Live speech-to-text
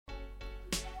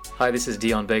Hi, this is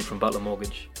Dion Beg from Butler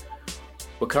Mortgage.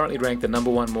 We're currently ranked the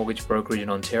 #1 mortgage brokerage in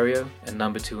Ontario and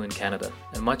 #2 in Canada,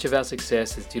 and much of our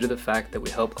success is due to the fact that we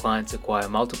help clients acquire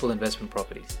multiple investment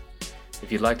properties.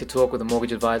 If you'd like to talk with a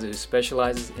mortgage advisor who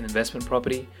specializes in investment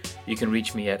property, you can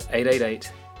reach me at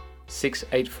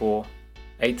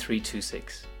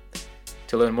 888-684-8326.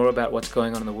 To learn more about what's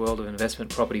going on in the world of investment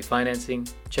property financing,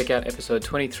 check out episode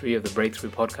 23 of the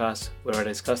Breakthrough podcast, where I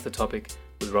discuss the topic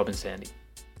with Rob and Sandy.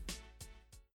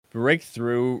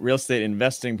 Breakthrough Real Estate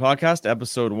Investing Podcast,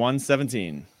 episode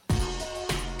 117.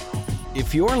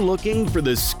 If you're looking for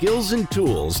the skills and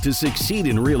tools to succeed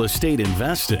in real estate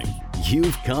investing,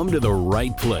 you've come to the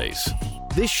right place.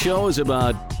 This show is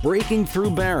about breaking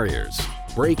through barriers,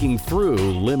 breaking through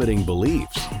limiting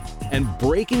beliefs, and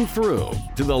breaking through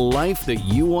to the life that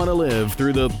you want to live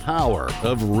through the power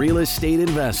of real estate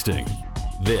investing.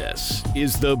 This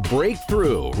is the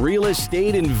Breakthrough Real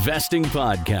Estate Investing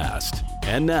Podcast.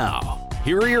 And now,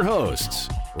 here are your hosts,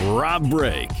 Rob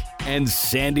Brake and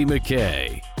Sandy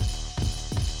McKay.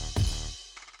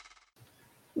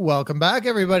 Welcome back,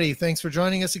 everybody. Thanks for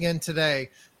joining us again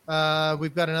today.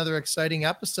 We've got another exciting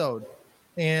episode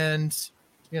and,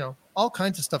 all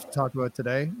kinds of stuff to talk about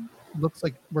today. Looks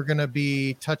like we're going to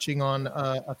be touching on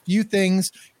a few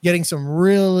things, getting some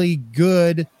really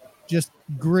good, just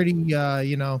gritty,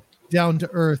 down to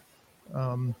earth,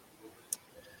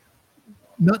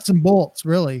 nuts and bolts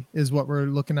really is what we're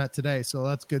looking at today. So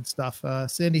that's good stuff.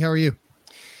 Sandy, how are you?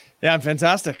 Yeah, I'm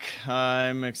fantastic.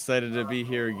 I'm excited to be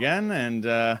here again. And,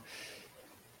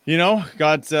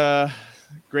 got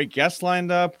great guests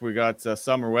lined up. We got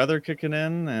summer weather kicking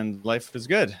in and life is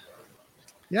good.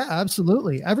 Yeah,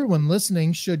 absolutely. Everyone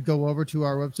listening should go over to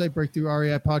our website,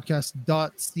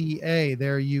 breakthroughreipodcast.ca.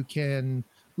 There you can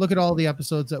look at all the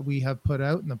episodes that we have put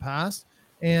out in the past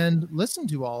and listen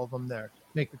to all of them there.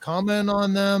 Make a comment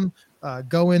on them,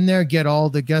 go in there, get all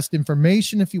the guest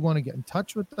information if you want to get in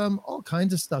touch with them, all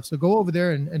kinds of stuff. So go over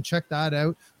there and check that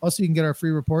out. Also, you can get our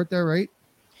free report there, right?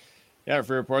 Yeah, our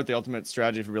free report, the ultimate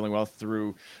strategy for building wealth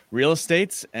through real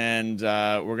estate. And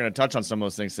we're going to touch on some of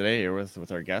those things today here with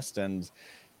our guest. And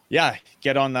yeah,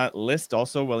 get on that list.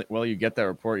 Also, while you get that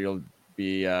report, you'll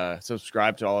be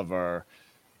subscribed to all of our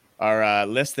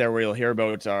list there, where you'll hear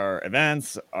about our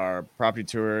events, our property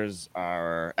tours,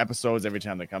 our episodes every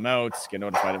time they come out. Get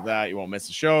notified of that. You won't miss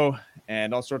a show,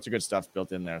 and all sorts of good stuff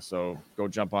built in there. So go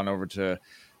jump on over to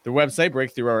the website,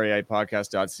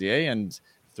 breakthroughreipodcast.ca, and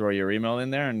throw your email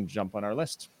in there and jump on our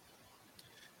list.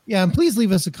 Yeah, and please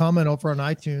leave us a comment over on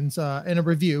iTunes and a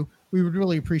review. We would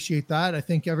really appreciate that. I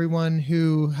think everyone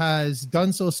who has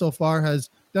done so far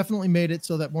has definitely made it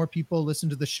so that more people listen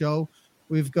to the show.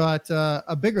 We've got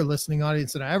a bigger listening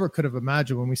audience than I ever could have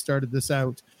imagined when we started this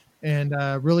out, and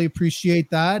really appreciate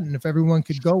that. And if everyone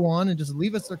could go on and just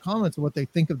leave us their comments of what they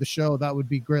think of the show, that would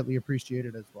be greatly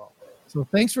appreciated as well. So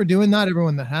thanks for doing that,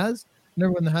 everyone that has, and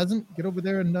everyone that hasn't, get over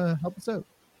there and help us out.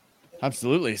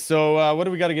 Absolutely. So what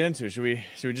do we got to get into? Should we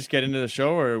just get into the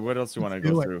show, or what else do you want to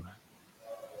go through?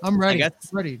 I'm ready.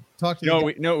 Ready. Talk to you.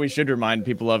 What we should remind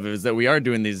people of is that we are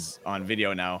doing these on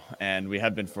video now, and we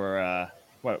have been for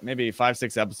maybe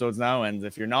 5-6 episodes now. And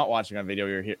if you're not watching on video,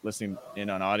 you're listening in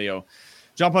on audio,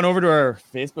 jump on over to our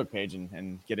Facebook page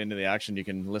and get into the action. You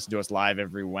can listen to us live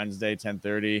every Wednesday,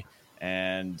 10:30,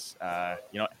 and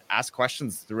ask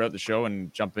questions throughout the show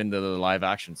and jump into the live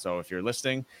action. So if you're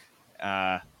listening,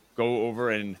 go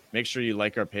over and make sure you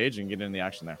like our page and get in the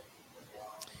action there.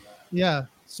 Yeah.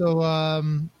 So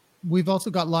we've also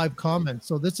got live comments.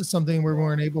 So this is something we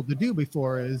weren't able to do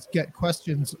before, is get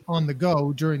questions on the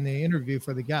go during the interview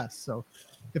for the guests. So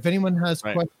if anyone has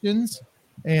questions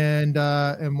and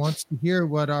wants to hear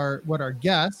what our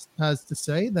guest has to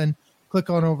say, then click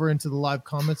on over into the live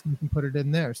comments and you can put it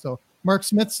in there. So Mark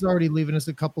Smith's already leaving us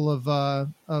a couple of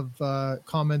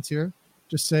comments here,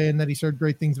 just saying that he's heard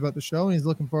great things about the show and he's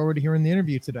looking forward to hearing the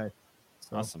interview today.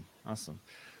 So. Awesome.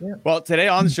 Yeah. Well, today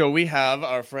on the show, we have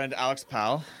our friend Alex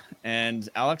Powell, and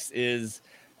Alex and his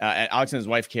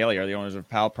wife Kaylee are the owners of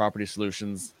Powell Property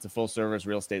Solutions. It's a full-service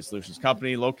real estate solutions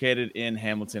company located in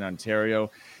Hamilton, Ontario,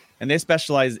 and they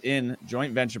specialize in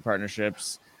joint venture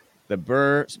partnerships, the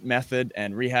BRRRR method,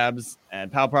 and rehabs.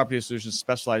 And Powell Property Solutions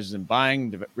specializes in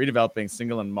buying, redeveloping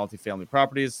single and multifamily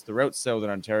properties throughout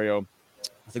Southern Ontario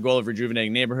with the goal of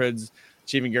rejuvenating neighborhoods,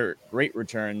 achieving great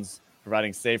returns,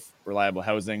 providing safe, reliable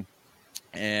housing.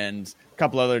 And a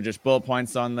couple other just bullet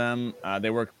points on them. They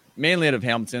work mainly out of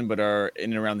Hamilton, but are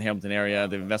in and around the Hamilton area.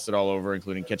 They've invested all over,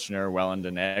 including Kitchener, Welland,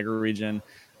 and Niagara region.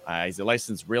 He's a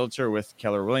licensed realtor with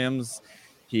Keller Williams.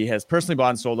 He has personally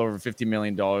bought and sold over $50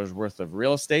 million worth of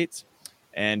real estate.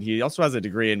 And he also has a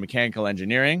degree in mechanical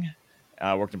engineering.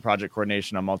 worked in project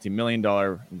coordination on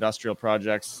multi-million-dollar industrial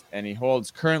projects, and he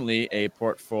holds currently a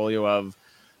portfolio of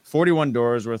 41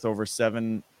 doors worth over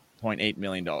 $7.8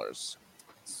 million.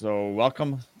 So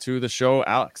welcome to the show,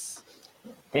 Alex.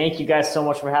 Thank you guys so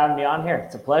much for having me on here.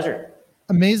 It's a pleasure.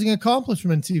 Amazing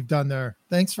accomplishments you've done there.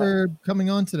 Thanks for coming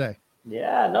on today.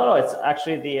 Yeah, no, it's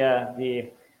actually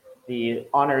the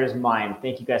honor is mine.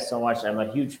 Thank you guys so much. I'm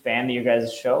a huge fan of your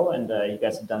guys' show, and you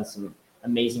guys have done some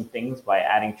amazing things by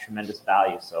adding tremendous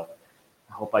value. So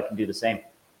I hope I can do the same.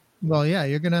 Well, yeah,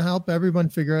 you're going to help everyone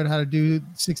figure out how to do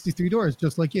 63 doors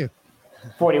just like you.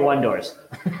 41 doors.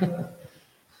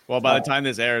 Well, by the time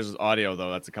this airs audio,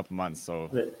 though, that's a couple months. So.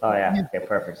 Oh, yeah. Okay,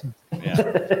 perfect.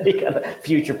 Yeah. You got a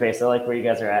future pace. I like where you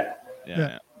guys are at.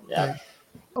 Yeah.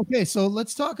 Okay, so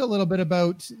let's talk a little bit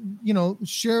about,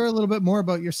 share a little bit more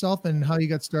about yourself and how you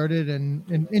got started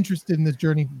and interested in this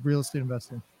journey of real estate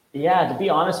investing. Yeah, to be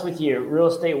honest with you, real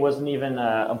estate wasn't even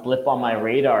a blip on my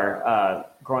radar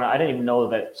growing up. I didn't even know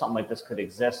that something like this could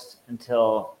exist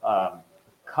until a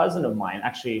cousin of mine,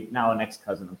 actually now an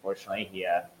ex-cousin, unfortunately, he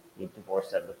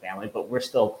divorced out of the family, but we're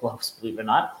still close, believe it or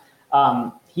not.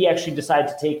 He actually decided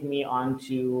to take me on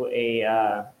to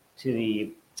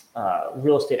the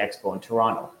real estate expo in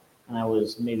Toronto. And I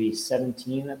was maybe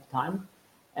 17 at the time.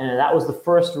 And that was the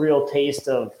first real taste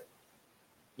of,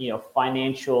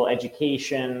 financial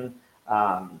education,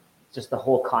 just the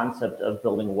whole concept of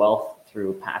building wealth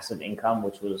through passive income,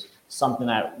 which was something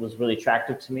that was really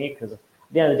attractive to me because at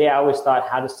the end of the day, I always thought,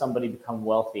 how does somebody become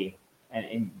wealthy?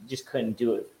 And just couldn't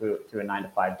do it through a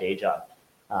 9-to-5 day job.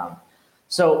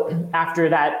 So after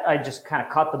that, I just kind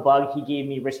of caught the bug. He gave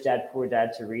me Rich Dad, Poor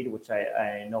Dad to read, which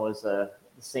I know is the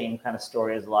same kind of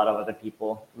story as a lot of other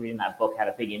people. Reading that book had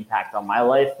a big impact on my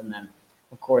life. And then,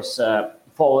 of course,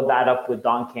 followed that up with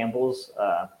Don Campbell's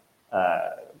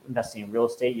Investing in Real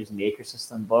Estate Using the Acre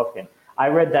System book. And I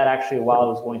read that actually while I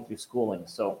was going through schooling.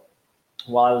 So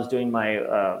while I was doing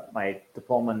my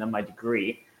diploma and then my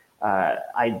degree,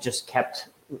 I just kept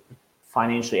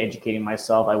financially educating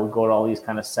myself. I would go to all these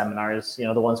kind of seminars,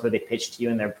 the ones where they pitch to you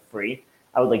and they're free.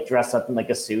 I would dress up in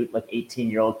a suit,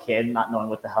 18-year-old kid, not knowing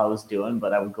what the hell I was doing,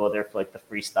 but I would go there for the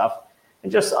free stuff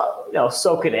and just,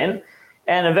 soak it in.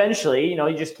 And eventually,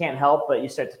 you just can't help, but you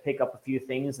start to pick up a few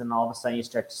things and all of a sudden you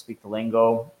start to speak the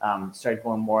lingo, started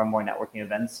going more and more networking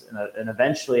events. And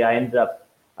eventually I ended up,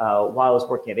 while I was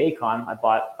working at Aecon, I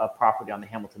bought a property on the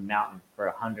Hamilton Mountain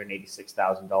for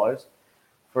 $186,000.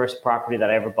 First property that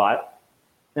I ever bought.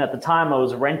 And at the time I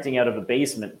was renting out of a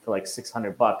basement for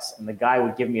 $600, and the guy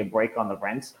would give me a break on the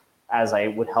rent as I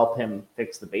would help him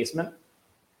fix the basement.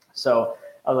 So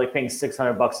I was paying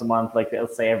 $600 a month,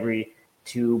 let's say every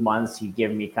 2 months he'd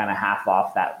give me kind of half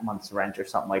off that month's rent or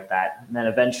something like that. And then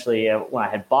eventually when I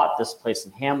had bought this place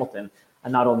in Hamilton, I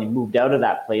not only moved out of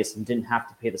that place and didn't have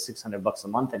to pay the $600 a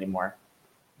month anymore,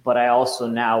 but I also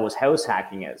now was house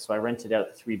hacking it. So I rented out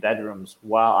the 3 bedrooms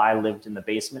while I lived in the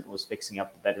basement and was fixing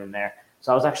up the bedroom there.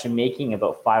 So I was actually making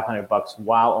about $500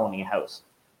 while owning a house.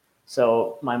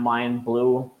 So my mind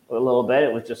blew a little bit.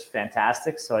 It was just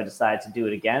fantastic. So I decided to do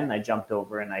it again. I jumped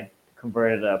over and I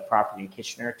converted a property in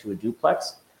Kitchener to a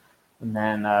duplex, and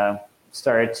then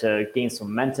started to gain some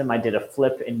momentum. I did a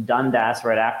flip in Dundas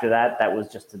right after that. That was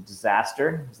just a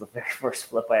disaster. It was the very first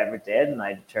flip I ever did, and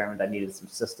I determined I needed some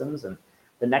systems. And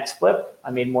the next flip,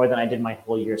 I made more than I did my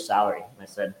whole year's salary. And I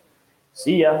said,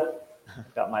 see ya.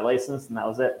 Got my license, and that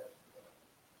was it.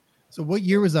 So what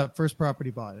year was that first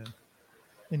property bought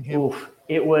in Hamilton? Oof,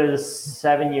 it was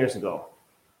 7 years ago.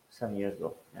 7 years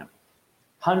ago, yeah.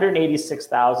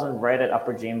 $186,000 right at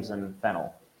Upper James and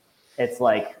Fennel. It's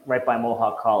right by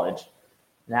Mohawk College.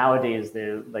 Nowadays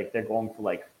they're going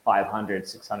for $500,000,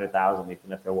 $600,000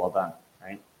 even if they're well done,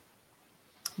 right?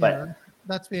 But yeah,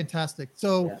 that's fantastic.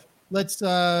 So let's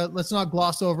not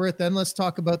gloss over it. Then let's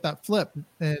talk about that flip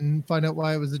and find out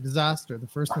why it was a disaster. The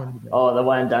first one you did. Oh, the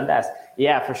one in Dundas.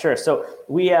 Yeah, for sure. So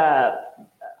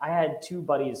I had 2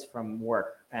 buddies from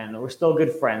work, and we're still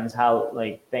good friends.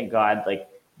 Thank God,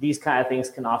 these kind of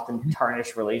things can often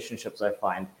tarnish relationships, I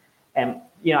find. And,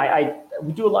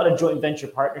 we do a lot of joint venture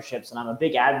partnerships, and I'm a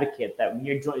big advocate that when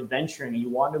you're joint venturing, you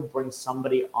want to bring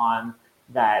somebody on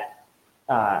that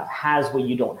has what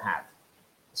you don't have.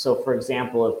 So, for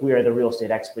example, if we are the real estate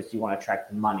experts, you want to attract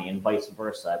the money, and vice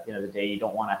versa. At the end of the day, you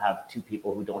don't want to have 2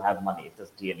 people who don't have money. It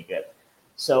doesn't do you any good.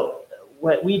 So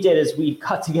what we did is we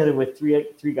got together with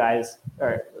three guys,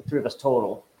 or 3 of us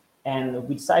total, and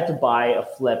we decided to buy a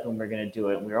flip, and we're going to do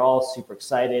it. And we were all super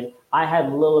excited. I had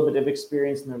a little bit of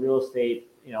experience in the real estate,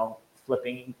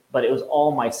 flipping, but it was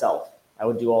all myself. I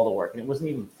would do all the work, and it wasn't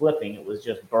even flipping. It was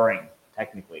just burring,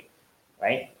 technically,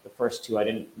 right? The first 2, I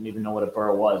didn't even know what a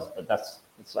burr was, but that's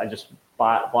So I just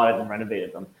bought it and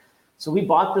renovated them. So we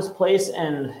bought this place,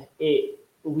 and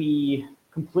we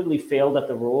completely failed at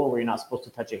the rule where you're not supposed to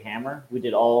touch a hammer. We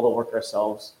did all the work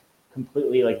ourselves,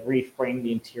 completely like reframed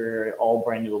the interior, all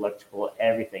brand new electrical,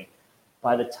 everything.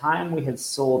 By the time we had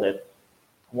sold it,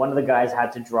 one of the guys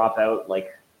had to drop out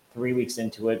like 3 weeks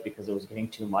into it because it was getting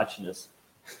too much, and his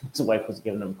wife was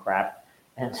giving him crap.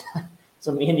 And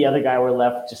so me and the other guy were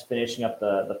left just finishing up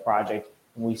the project.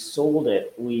 When we sold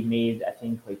it, we made, I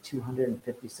think, like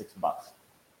 $256.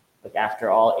 Like after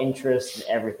all interest and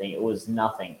everything, it was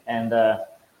nothing. And so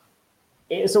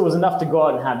it was enough to go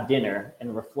out and have dinner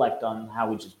and reflect on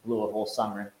how we just blew a whole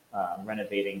summer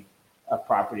renovating a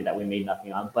property that we made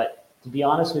nothing on. But to be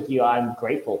honest with you, I'm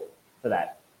grateful for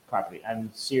that property.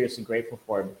 I'm seriously grateful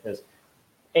for it because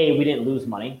A, we didn't lose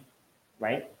money,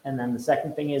 right? And then the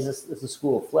second thing is it's a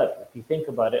school of flip. If you think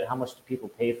about it, how much do people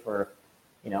pay for,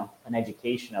 an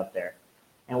education out there?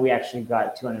 And we actually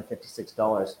got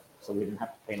 $256, so we didn't have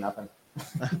to pay nothing.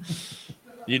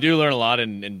 You do learn a lot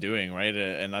in doing, right?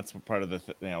 And that's part of the,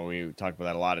 we talk about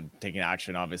that a lot, and taking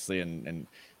action, obviously, and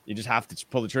you just have to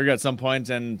pull the trigger at some point.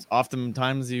 And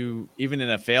oftentimes even in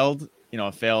a failed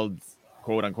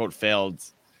quote unquote failed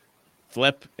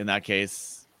flip, in that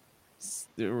case,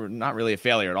 not really a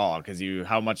failure at all, because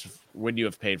how much would you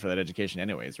have paid for that education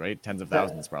anyways, right? Tens of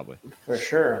thousands, probably. For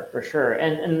sure.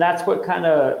 And that's what kind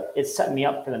of, it set me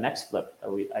up for the next flip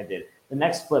that I did. The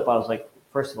next flip, I was like,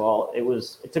 first of all,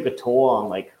 it took a toll on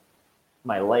like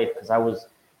my life, because I would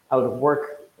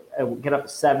get up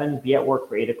at 7, be at work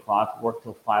for 8 o'clock, work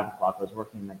till 5 o'clock. I was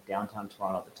working in like downtown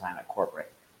Toronto at the time at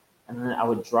corporate. And then I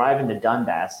would drive into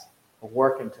Dundas,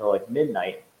 work until like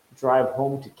midnight, drive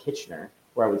home to Kitchener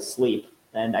where I would sleep,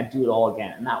 and I'd do it all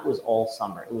again. And that was all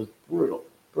summer. It was brutal.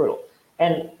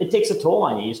 And it takes a toll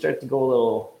on you. You start to go a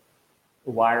little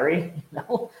wiry,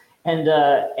 And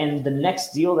the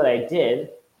next deal that I did,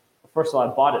 first of all,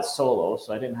 I bought it solo,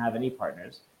 so I didn't have any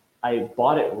partners. I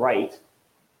bought it right,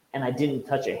 and I didn't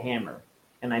touch a hammer.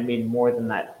 And I made more than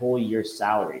that whole year's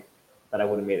salary that I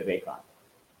would have made at Aecon.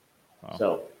 Wow.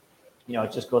 So,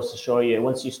 it just goes to show you,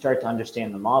 once you start to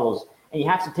understand the models, and you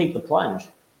have to take the plunge.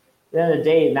 At the end of the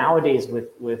day, nowadays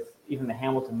with even the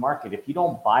Hamilton market, if you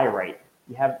don't buy right,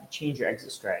 you have to change your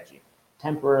exit strategy.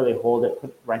 Temporarily hold it,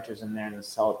 put renters in there, and then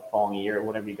sell it the following year,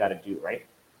 whatever you got to do, right?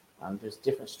 There's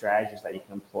different strategies that you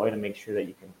can employ to make sure that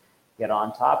you can get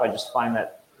on top. I just find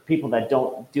that people that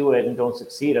don't do it and don't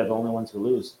succeed are the only ones who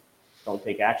lose, don't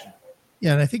take action.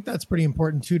 Yeah, and I think that's pretty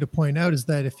important too to point out, is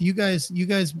that if you guys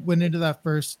went into that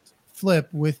first flip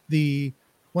with the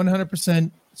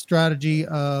 100% strategy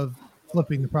of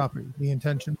flipping the property, the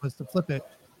intention was to flip it.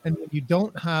 And when you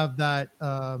don't have that,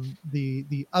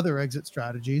 the other exit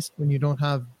strategies, when you don't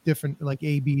have different like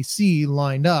A, B, C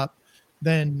lined up,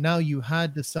 then now you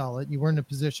had to sell it. You were in a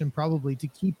position probably to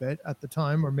keep it at the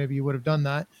time, or maybe you would have done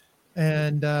that.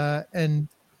 And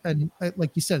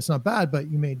like you said, it's not bad,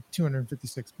 but you made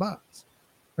 $256,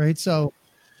 right? So,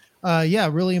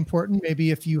 really important. Maybe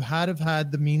if you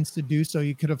had the means to do so,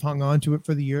 you could have hung on to it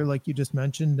for the year, like you just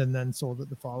mentioned, and then sold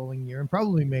it the following year, and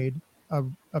probably made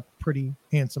a pretty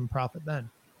handsome profit then.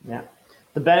 Yeah.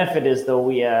 The benefit is, though,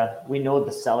 we know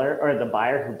the seller or the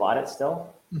buyer who bought it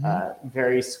still. Mm-hmm.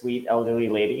 Very sweet elderly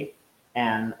lady.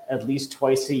 And at least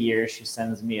twice a year, she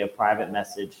sends me a private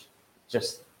message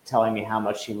just telling me how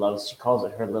much she calls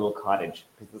it her little cottage,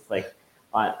 because it's like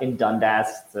in Dundas,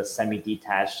 it's a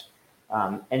semi-detached.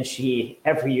 And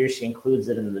every year she includes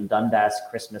it in the Dundas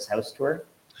Christmas house tour.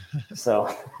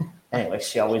 So anyway,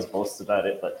 she always boasts about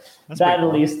it, but that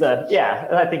at least,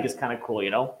 I think is kind of cool,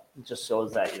 It just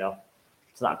shows that,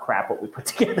 it's not crap what we put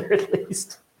together at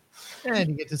least. And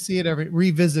you get to see it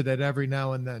revisit it every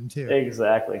now and then too.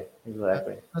 Exactly.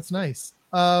 That's nice.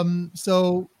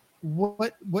 So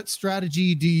what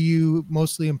strategy do you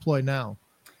mostly employ now?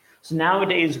 So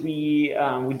nowadays we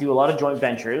do a lot of joint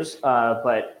ventures,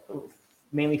 but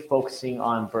mainly focusing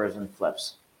on burrs and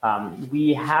flips.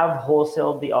 We have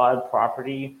wholesaled the odd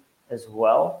property as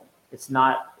well. It's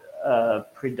not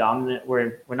predominant.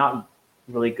 We're not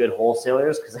really good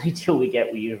wholesalers, because any deal we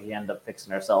get, we usually end up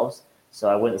fixing ourselves. So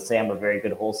I wouldn't say I'm a very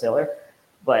good wholesaler,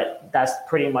 but that's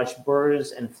pretty much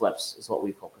burrs and flips is what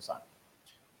we focus on.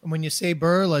 And when you say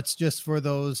burr, let's just, for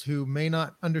those who may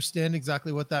not understand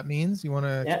exactly what that means, you want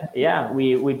to? Yeah.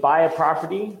 We buy a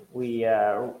property, we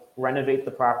renovate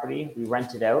the property, we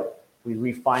rent it out, we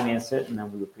refinance it, and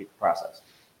then we repeat the process.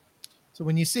 So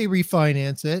when you say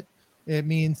refinance it, it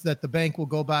means that the bank will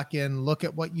go back in, look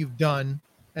at what you've done,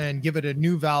 and give it a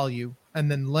new value, and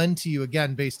then lend to you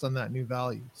again based on that new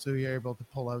value. So you're able to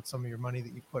pull out some of your money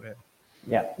that you put in.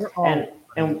 Yeah, and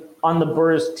on the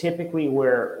BRRRRs, typically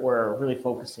we're really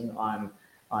focusing on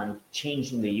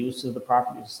changing the use of the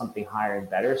property to something higher and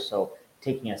better. So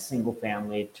taking a single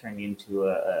family, turning into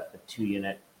a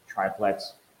 2-unit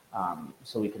triplex,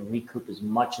 so we can recoup as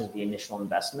much as the initial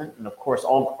investment. And of course,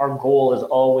 our goal is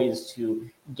always to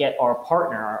get our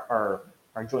partner, our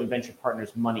joint venture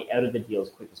partner's money out of the deal as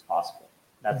quick as possible.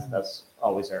 That's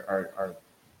always our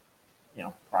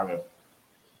prerogative.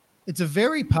 It's a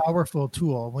very powerful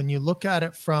tool when you look at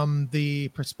it from the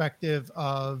perspective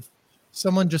of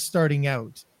someone just starting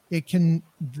out.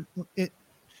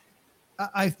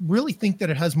 I really think that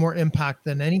it has more impact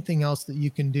than anything else that you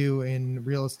can do in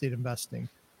real estate investing,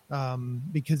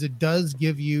 because it does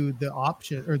give you the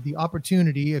option or the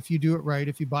opportunity, if you do it right,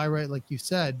 if you buy right, like you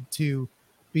said, to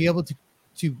be able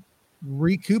to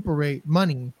recuperate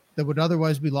money that would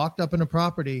otherwise be locked up in a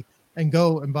property and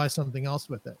go and buy something else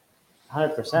with it.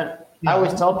 100%. I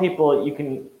always tell people you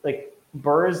can, like,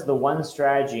 BRRRR is the one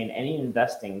strategy in any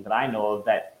investing that I know of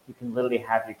that you can literally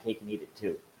have your cake and eat it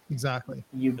too. Exactly.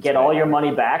 You get all your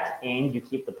money back and you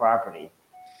keep the property.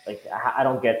 Like, I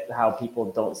don't get how people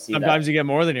don't see that. Sometimes you get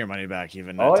more than your money back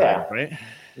even. Right?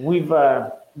 We've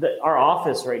our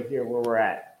office right here where we're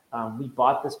at, we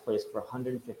bought this place for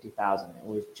 $150,000. It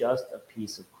was just a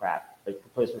piece of crap. Like, the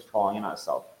place was falling in on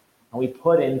itself. And we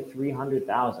put in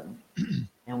 $300,000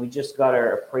 and we just got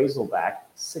our appraisal back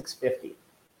 $650,000.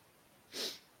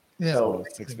 Yeah. So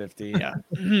 $650,000.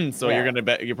 Yeah. So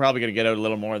you're probably gonna get out a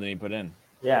little more than you put in.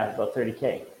 Yeah, about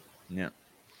 $30,000. Yeah.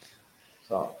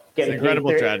 So it's an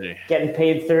incredible strategy. Getting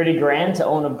paid $30,000 to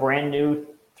own a brand new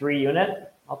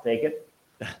 3-unit, I'll take it.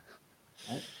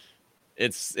 Right?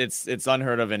 It's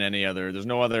unheard of in any other. There's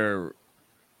no other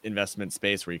investment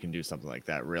space where you can do something like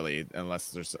that, really,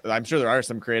 unless I'm sure there are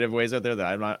some creative ways out there that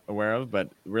I'm not aware of, but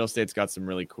real estate's got some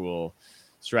really cool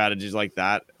strategies like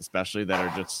that, especially that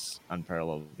are just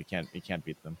unparalleled. You can't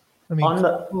beat them. I mean,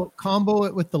 combo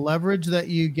it with the leverage that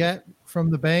you get from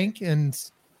the bank, and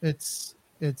it's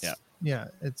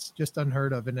just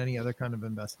unheard of in any other kind of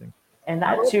investing. And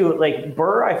that too, like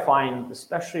BRRRR, I find,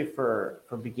 especially for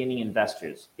beginning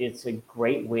investors, it's a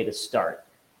great way to start,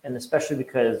 and especially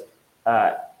because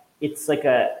it's like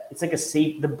a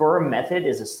safe. The BRRRR method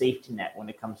is a safety net when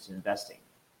it comes to investing.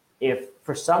 If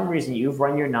for some reason you've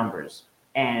run your numbers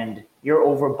and you're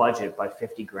over budget by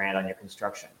 $50,000 on your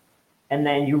construction, and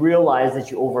then you realize that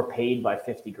you overpaid by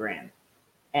 $50,000,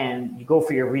 and you go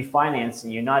for your refinance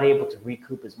and you're not able to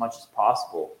recoup as much as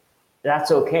possible,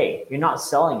 that's okay. You're not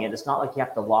selling it. It's not like you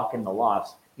have to lock in the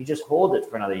loss. You just hold it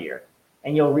for another year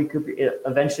and you'll recoup it.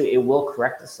 Eventually it will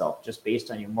correct itself just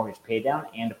based on your mortgage pay down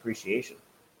and appreciation.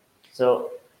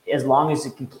 So as long as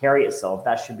it can carry itself,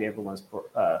 that should be everyone's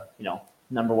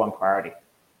number one priority.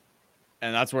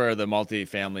 And that's where the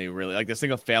multifamily really, like the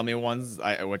single family ones,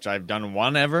 which I've done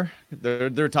one ever,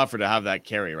 they're tougher to have that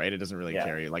carry, right? It doesn't really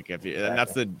carry. Like and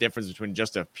that's the difference between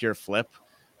just a pure flip,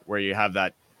 where you have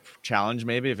that challenge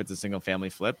maybe if it's a single family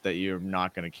flip that you're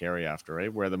not going to carry after,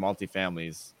 right? Where the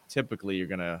multifamilies, typically you're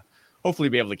going to hopefully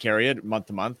be able to carry it month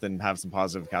to month and have some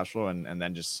positive cash flow, and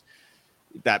then just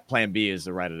that plan B is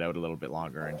to ride it out a little bit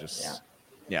longer and just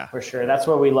for sure. That's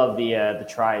why we love the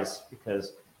tries,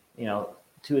 because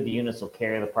 2 of the units will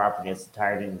carry the property in its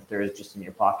entirety, and the third is just in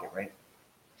your pocket, right?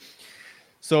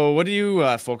 So what do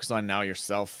you focus on now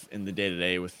yourself in the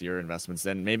day-to-day with your investments?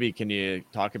 And maybe can you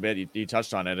talk a bit, you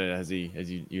touched on it as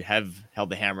you have held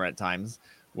the hammer at times.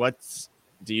 What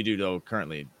do you do though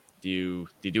currently? Do you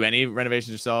do any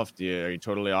renovations yourself? Are you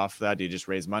totally off that? Do you just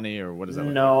raise money, or what is that?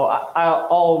 No,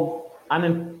 I'm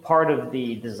in part of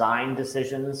the design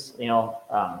decisions.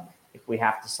 If we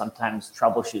have to sometimes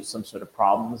troubleshoot some sort of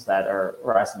problems that are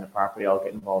arising in the property, I'll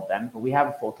get involved then. But we have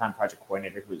a full-time project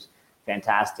coordinator who's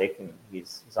fantastic, and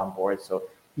he's on board. So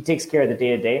he takes care of the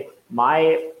day-to-day.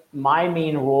 My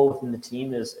main role within the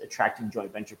team is attracting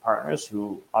joint venture partners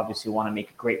who obviously want to make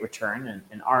a great return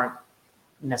and aren't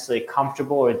necessarily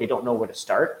comfortable, or they don't know where to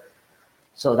start.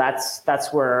 So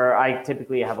that's where I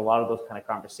typically have a lot of those kind of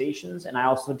conversations. And I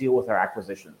also deal with our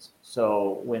acquisitions.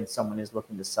 So when someone is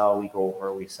looking to sell, we go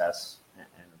over, we assess,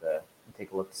 and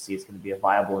take a look to see it's going to be a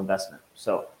viable investment.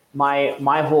 So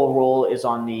my whole role is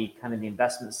on the kind of the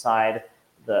investment side.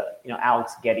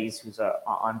 Alex Geddes, who's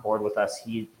on board with us,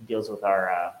 he deals with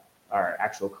our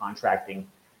actual contracting,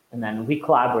 and then we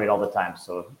collaborate all the time.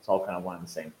 So it's all kind of one and the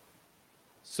same.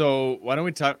 So why don't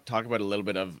we talk about a little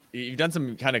bit of, you've done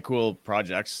some kind of cool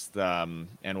projects and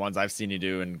ones I've seen you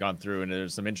do and gone through, and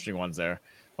there's some interesting ones there.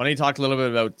 Why don't you talk a little bit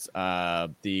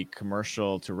about the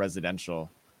commercial to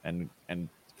residential and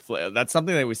that's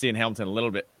something that we see in Hamilton a little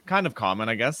bit kind of common,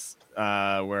 I guess,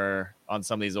 where on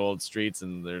some of these old streets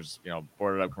and there's,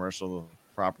 boarded up commercial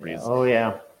properties. Oh,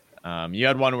 yeah. You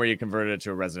had one where you converted it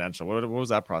to a residential. What was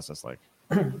that process like?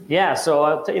 Yeah, so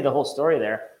I'll tell you the whole story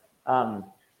there.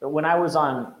 When I was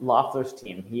on Loeffler's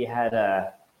team, he had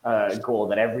a goal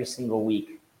that every single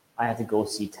week I had to go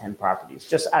see 10 properties,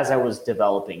 just as I was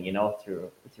developing,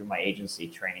 through my agency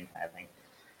training kind of thing.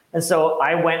 And so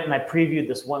I went and I previewed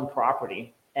this one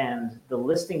property, and the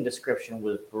listing description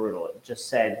was brutal. It just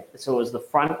said, so it was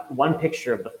one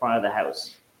picture of the front of the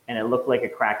house, and it looked like a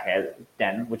crackhead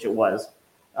den, which it was.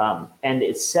 And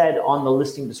it said on the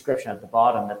listing description at the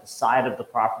bottom that the side of the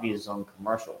property is zoned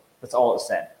commercial. That's all it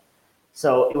said.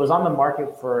 So it was on the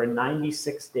market for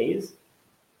 96 days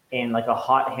in like a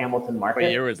hot Hamilton market.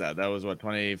 What year was that? That was what,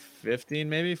 2015,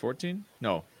 maybe 14?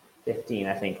 No, 15,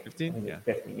 I think. 15? Yeah.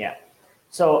 15, yeah.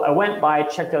 So I went by,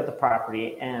 checked out the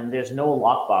property, and there's no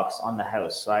lockbox on the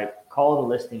house. So I called the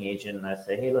listing agent and I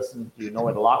said, hey, listen, do you know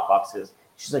where the lockbox is?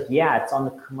 She's like, yeah, it's on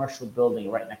the commercial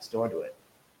building right next door to it.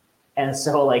 And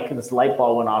so like this light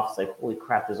bulb went off. It's like, holy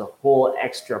crap, there's a whole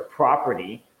extra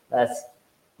property that's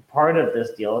part of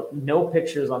this deal. No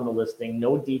pictures on the listing,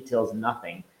 no details,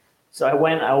 nothing. So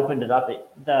I opened it up.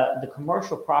 The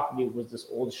commercial property was this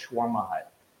old shawarma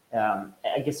hut.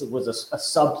 I guess it was a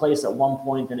sub place at one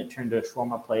point, then it turned to a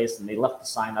shawarma place, and they left the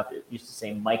sign up. It used to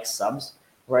say Mike's Subs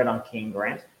right on King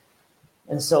Grant.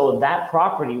 And so that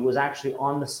property was actually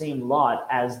on the same lot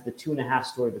as the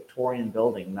 2.5-story Victorian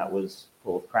building that was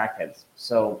full of crackheads.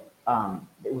 So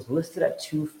it was listed at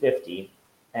 $250,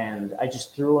 and I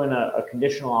just threw in a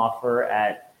conditional offer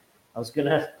I was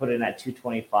gonna put it in at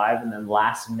 $225, and then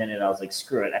last minute I was like,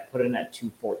 screw it. I put it in at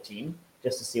 $214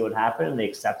 just to see what happened, and they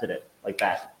accepted it like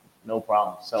that, no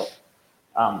problem. So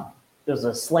there's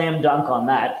a slam dunk on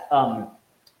that.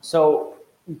 So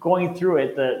going through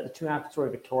it, the 2.5-story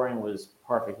Victorian was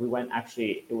perfect.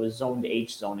 It was zoned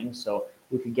H zoning, so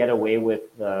we could get away with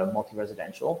the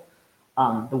multi-residential.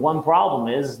 The one problem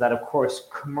is that, of course,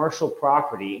 commercial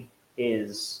property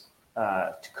is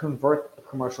to convert a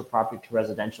commercial property to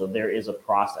residential, there is a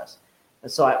process.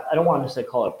 And so I don't want to necessarily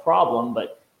call it a problem,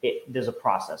 but there's a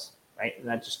process, right? And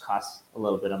that just costs a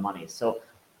little bit of money. So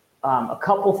a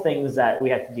couple things that we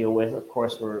had to deal with, of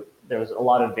course, there was a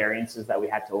lot of variances that we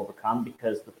had to overcome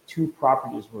because the two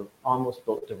properties were almost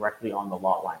built directly on the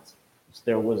lot lines. So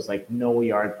there was like no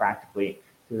yard practically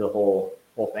through the whole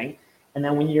thing. And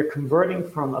then when you're converting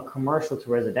from a commercial to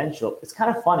residential, it's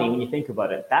kind of funny when you think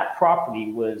about it. That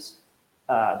property was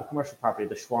the commercial property,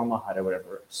 the shawarma hut or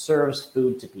whatever, serves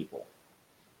food to people.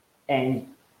 And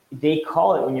they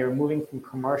call it, when you're moving from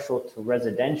commercial to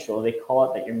residential, they call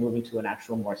it that you're moving to an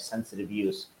actual more sensitive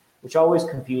use, which always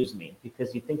confused me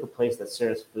because you think a place that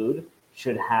serves food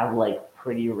should have like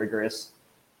pretty rigorous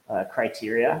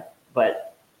criteria,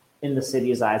 but in the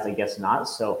city's eyes, I guess not.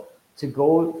 So to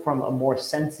go from a more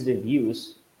sensitive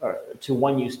use or to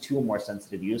one use to a more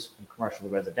sensitive use, from commercial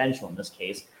to residential in this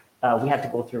case, we have to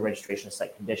go through registration of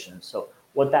site conditions. So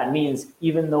what that means,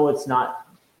 even though it's not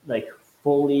like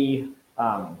fully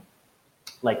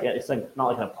it's like not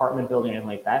like an apartment building or anything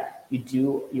like that,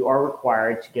 you are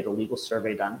required to get a legal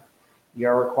survey done. You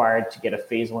are required to get a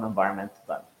phase 1 environmental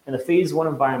done. And the phase 1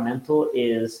 environmental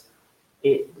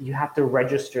you have to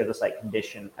register the site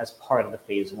condition as part of the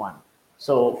phase 1.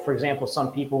 So for example,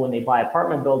 some people, when they buy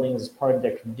apartment buildings as part of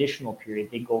their conditional period,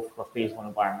 they go for a phase 1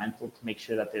 environmental to make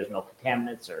sure that there's no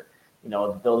contaminants or,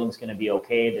 the building's going to be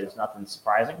okay. There's nothing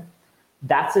surprising.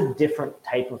 That's a different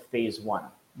type of phase 1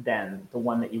 than the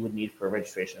one that you would need for a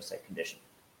registration of site condition.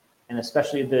 And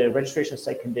especially the registration of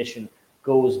site condition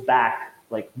goes back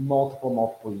like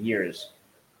multiple years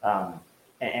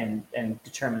and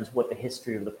determines what the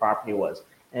history of the property was.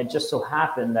 And it just so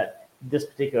happened that this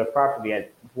particular property at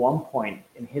one point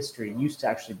in history used to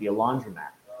actually be a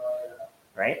laundromat,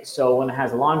 right? So when it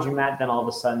has a laundromat, then all of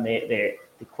a sudden they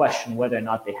question whether or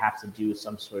not they have to do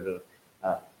some sort of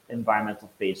environmental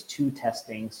phase 2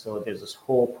 testing. So there's this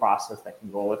whole process that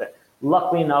can go with it.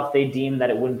 Luckily enough, they deemed that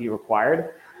it wouldn't be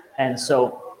required. And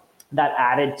so that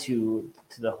added to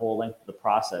the whole length of the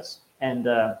process. And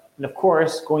of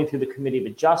course, going through the committee of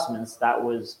adjustments, that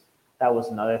was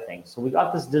another thing. So we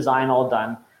got this design all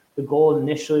done. The goal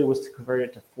initially was to convert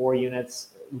it to 4 units.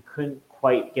 We couldn't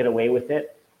quite get away with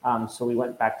it. So we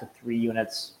went back to 3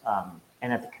 units.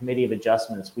 And at the committee of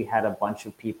adjustments, we had a bunch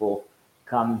of people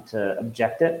come to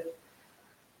object it.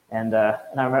 And I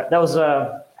remember that was,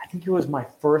 I think it was my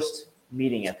first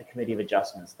meeting at the committee of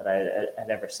adjustments that I had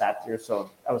ever sat through. So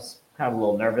I was kind of a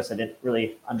little nervous. I didn't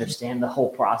really understand the whole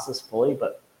process fully,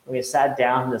 but when we sat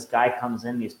down, this guy comes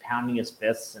in, he's pounding his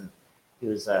fists, and he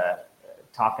was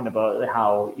talking about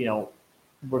how,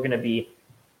 we're going to be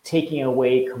taking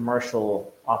away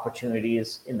commercial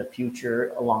opportunities in the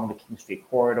future along the King Street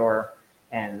corridor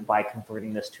and by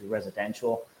converting this to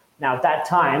residential. Now, at that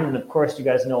time, and of course, you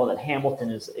guys know that Hamilton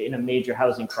is in a major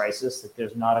housing crisis, that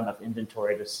there's not enough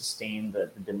inventory to sustain the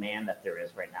demand that there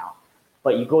is right now.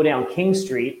 But you go down King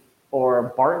Street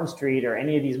or Barton Street or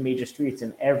any of these major streets,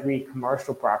 in every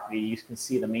commercial property, you can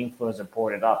see the main floors are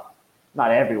boarded up.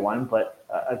 Not everyone, but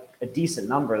a decent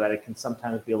number that it can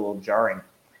sometimes be a little jarring.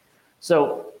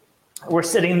 So we're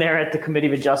sitting there at the Committee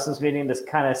of Adjustments meeting, this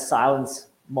kind of silence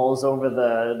mulls over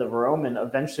the room, and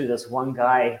eventually this one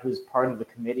guy who's part of the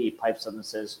committee pipes up and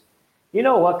says, you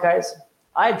know what, guys?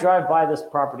 I drive by this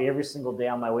property every single day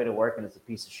on my way to work, and it's a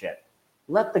piece of shit.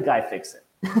 Let the guy fix it.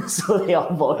 So they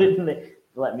all voted, and they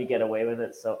let me get away with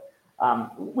it. So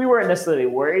we weren't necessarily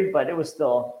worried, but it was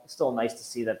still nice to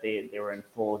see that they were in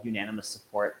full unanimous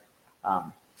support.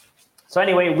 So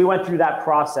anyway, we went through that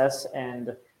process,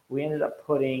 and we ended up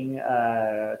putting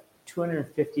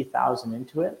 $250,000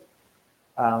 into it.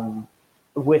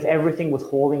 With everything with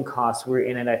holding costs, we're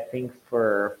in it, I think,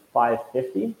 for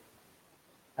 $550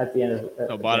 at the end of it.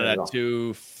 So bought it at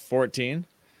 $214.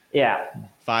 Yeah.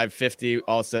 $550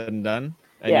 all said and done.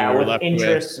 And yeah, you were with left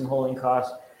interest and holding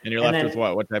costs. And you're left with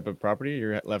what? What type of property?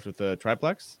 You're left with a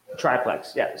triplex?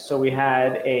 Triplex, yeah. So we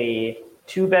had a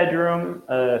 2-bedroom,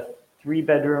 a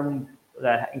 3-bedroom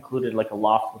that included like a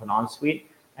loft with an ensuite,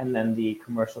 and then the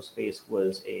commercial space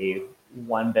was a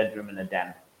 1-bedroom and a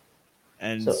den.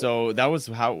 And so that was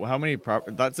how many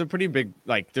that's a pretty big,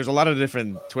 like, there's a lot of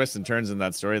different twists and turns in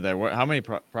that story there. How many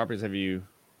properties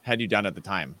had you done at the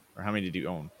time, or how many did you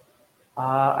own?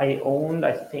 I owned,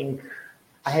 I think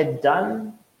I had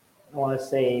done, I want to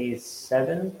say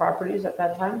 7 properties at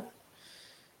that time.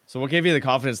 So what gave you the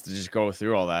confidence to just go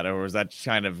through all that? Or was that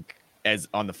kind of as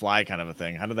on the fly kind of a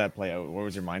thing? How did that play out? What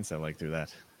was your mindset like through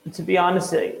that? To be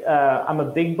honest, I'm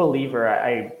a big believer.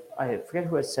 I forget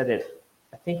who had said it.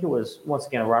 I think it was, once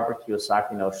again, Robert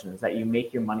Kiyosaki notion, is that you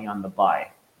make your money on the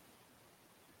buy.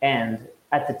 And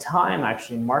at the time,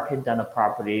 actually, Mark had done a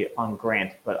property on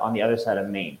Grant, but on the other side of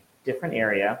Maine, different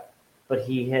area, but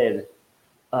he had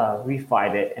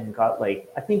refied it and got, like,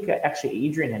 I think actually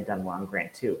Adrian had done one on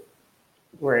Grant too,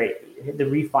 where the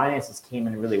refinances came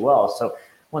in really well. So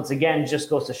once again, just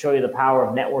goes to show you the power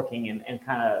of networking and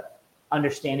kind of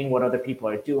understanding what other people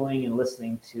are doing and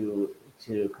listening to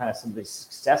kind of some of these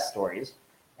success stories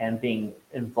and being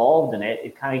involved in it.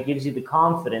 It kind of gives you the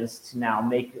confidence to now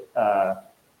make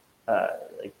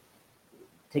like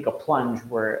take a plunge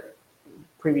where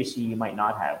previously you might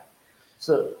not have.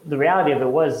 So the reality of it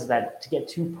was that to get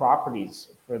 2 properties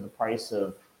for the price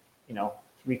of,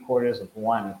 3/4 of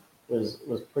one was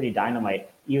pretty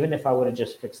dynamite. Even if I would have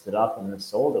just fixed it up and then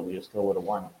sold it, we still would have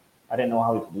won. I didn't know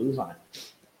how we could lose on it.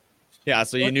 Yeah,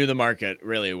 so you knew the market,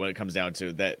 really, what it comes down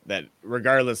to, that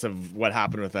regardless of what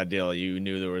happened with that deal, you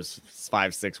knew there was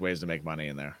 5-6 ways to make money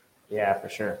in there. Yeah, for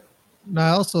sure. And I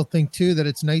also think too that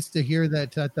it's nice to hear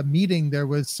that at the meeting there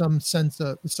was some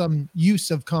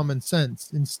use of common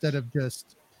sense instead of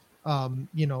just,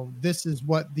 this is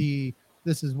what the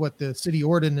city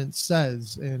ordinance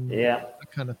says and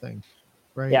that kind of thing,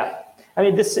 right? Yeah. I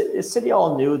mean, the city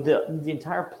all knew the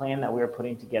entire plan that we were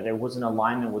putting together was in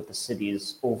alignment with the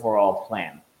city's overall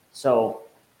plan. So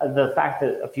the fact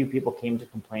that a few people came to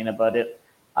complain about it,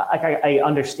 I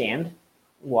understand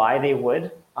why they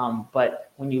would.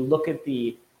 But when you look at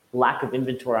the lack of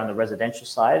inventory on the residential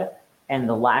side and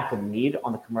the lack of need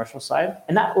on the commercial side,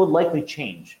 and that would likely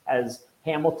change as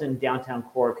Hamilton downtown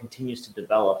core continues to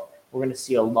develop. We're going to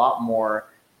see a lot more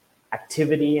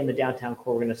activity in the downtown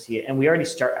core. We're going to see it, and we already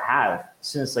have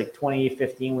since like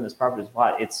 2015 when this property was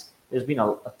bought. There's been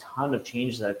a ton of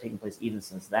changes that have taken place even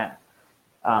since then.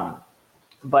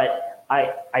 But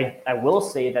I will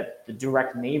say that the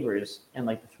direct neighbors and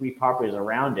like the 3 properties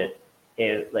around it,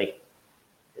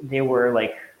 they were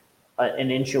like an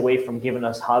inch away from giving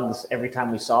us hugs every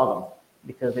time we saw them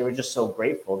because they were just so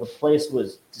grateful. The place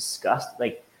was disgusting.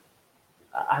 Like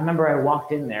I remember I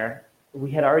walked in there.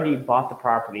 We had already bought the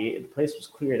property. The place was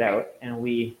cleared out, and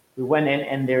we went in,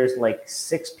 and there's like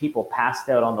 6 people passed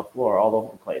out on the floor all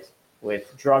over the place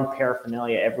with drug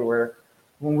paraphernalia everywhere.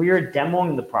 When we were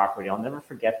demoing the property, I'll never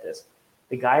forget this.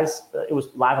 The guys, it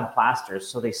was lath and plaster,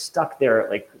 so they stuck their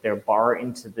bar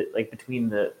into between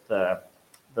the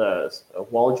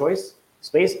wall joist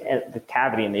space and the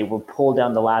cavity, and they would pull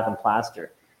down the lath and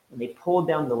plaster. And they pulled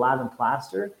down the lath and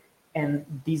plaster. And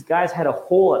these guys had a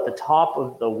hole at the top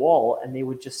of the wall, and they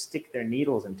would just stick their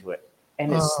needles into it,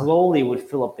 and it slowly would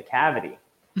fill up the cavity.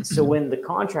 So when the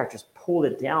contractors pulled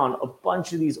it down, a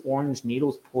bunch of these orange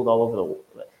needles pulled all over the wall,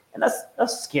 and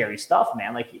that's scary stuff,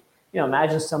 man. Like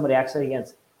imagine somebody accidentally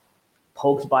gets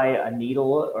poked by a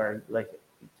needle or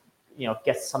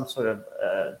gets some sort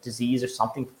of disease or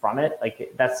something from it.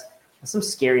 Like that's some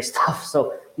scary stuff.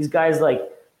 So these guys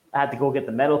had to go get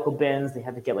the medical bins. They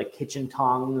had to get kitchen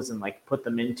tongs and put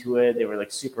them into it. They were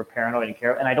super paranoid and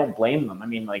careful. And I don't blame them. I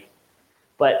mean,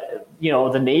 but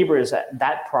the neighbors,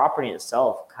 that property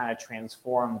itself kind of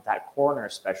transformed that corner,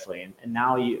 especially. And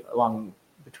now along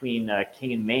between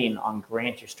King and Main on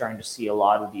Grant, you're starting to see a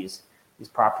lot of these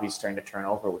properties starting to turn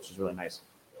over, which is really nice.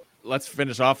 Let's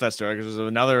finish off that story because there's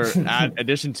another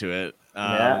addition to it.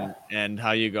 And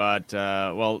how you got,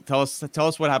 tell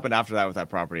us what happened after that with that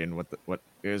property and what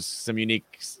there's some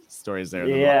unique stories there.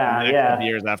 The next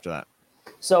years after that.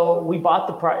 So we bought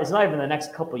the property. It's not even the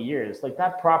next couple of years.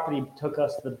 That property took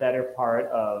us the better part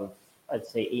of, I'd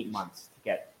say, 8 months to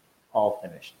get all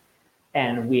finished.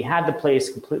 And we had the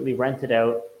place completely rented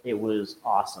out. It was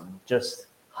awesome. Just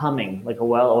humming like a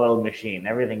well-oiled machine.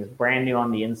 Everything's brand new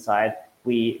on the inside.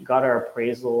 We got our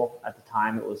appraisal at the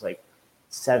time. It was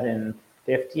 $750,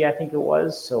 I think it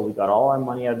was. So we got all our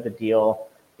money out of the deal.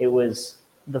 It was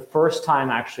the first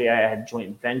time actually I had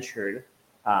joint ventured,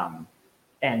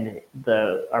 and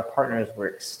our partners were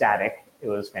ecstatic. It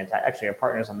was fantastic. Actually, our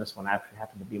partners on this one actually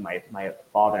happened to be my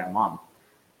father and mom,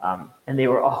 and they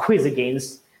were always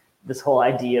against this whole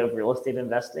idea of real estate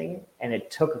investing. And it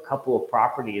took a couple of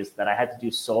properties that I had to do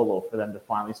solo for them to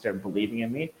finally start believing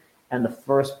in me. And the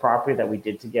first property that we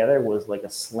did together was a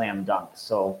slam dunk.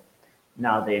 So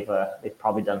now they've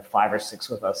probably done 5 or 6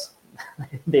 with us.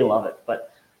 They love it.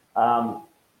 But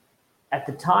at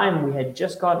the time, we had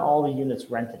just gotten all the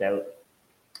units rented out.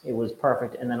 It was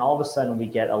perfect. And then all of a sudden, we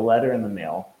get a letter in the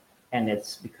mail. And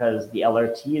it's because the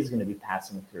LRT is going to be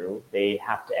passing through. They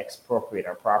have to expropriate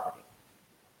our property.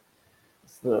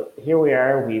 So here we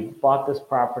are. We bought this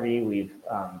property. We've,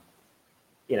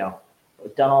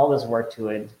 done all this work to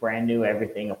it. It's brand new,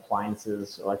 everything,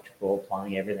 appliances, electrical,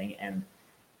 plumbing, everything. And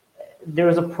there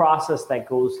was a process that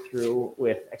goes through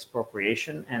with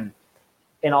expropriation. And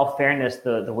in all fairness,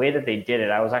 the way that they did it,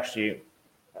 I was actually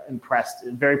impressed.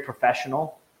 Very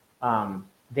professional.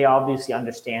 They obviously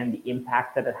understand the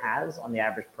impact that it has on the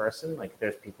average person.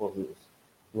 There's people whose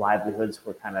livelihoods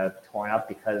were kind of torn up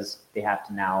because they have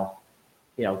to now,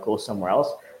 go somewhere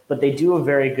else. But they do a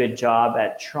very good job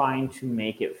at trying to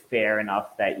make it fair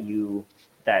enough that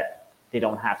they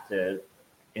don't have to,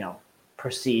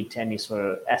 proceed to any sort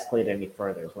of escalate any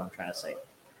further is what I'm trying to say.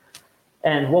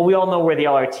 And we all know where the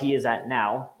LRT is at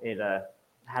now. It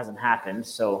hasn't happened.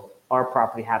 So our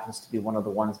property happens to be one of the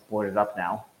ones boarded up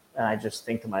now. And I just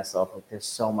think to myself, there's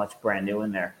so much brand new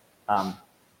in there.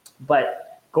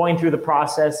 But going through the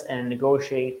process and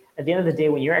negotiating, at the end of the day,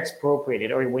 when you're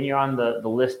expropriated or when you're on the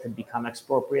list to become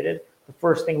expropriated, the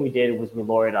first thing we did was we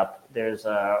lawyered up. There's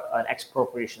an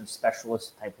expropriation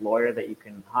specialist type lawyer that you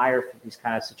can hire for these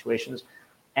kind of situations.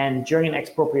 And during an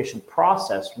expropriation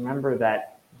process, remember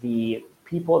that the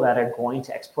people that are going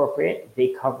to expropriate, they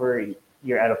cover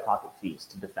your out-of-pocket fees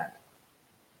to defend.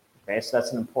 Okay, so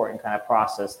that's an important kind of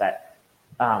process that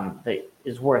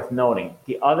is worth noting.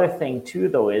 The other thing too,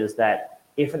 though, is that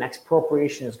if an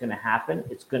expropriation is going to happen,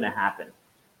 it's going to happen.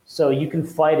 So you can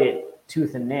fight it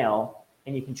tooth and nail,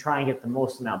 and you can try and get the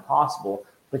most amount possible,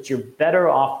 but you're better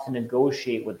off to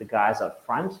negotiate with the guys up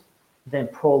front than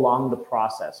prolong the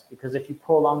process. Because if you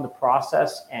prolong the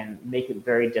process and make it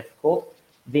very difficult,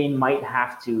 they might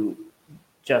have to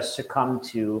just succumb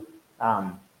to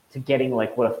getting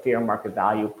what a fair market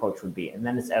value approach would be, and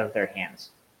then it's out of their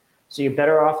hands. So you're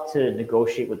better off to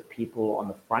negotiate with people on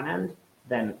the front end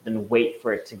than wait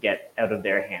for it to get out of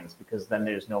their hands, because then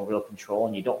there's no real control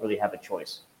and you don't really have a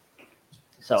choice.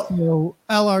 So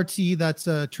LRT, that's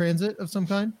a transit of some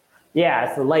kind? Yeah,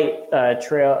 it's the light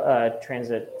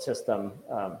transit system.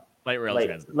 Light rail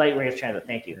transit. Light rail transit.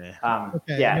 Thank you.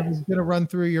 Okay. Yeah. And it was going to run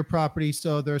through your property,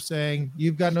 so they're saying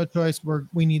you've got no choice.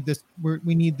 We need this.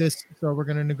 We need this. So we're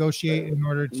going to negotiate in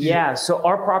order to. Yeah. So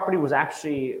our property was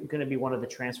actually going to be one of the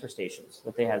transfer stations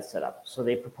that they had set up. So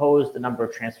they proposed a number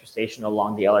of transfer stations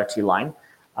along the LRT line,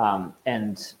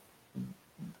 and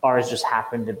ours just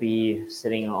happened to be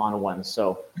sitting on one.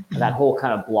 So that whole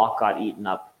kind of block got eaten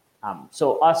up.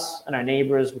 So us and our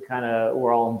neighbors,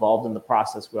 we're all involved in the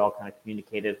process. We all kind of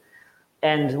communicated.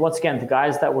 And once again, the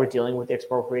guys that were dealing with the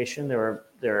expropriation, they're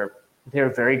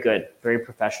very good, very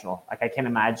professional. I can't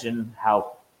imagine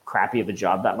how crappy of a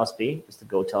job that must be, is to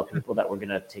go tell people that we're going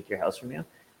to take your house from you.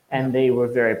 And they were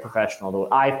very professional, though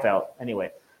I felt anyway.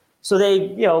 So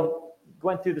they,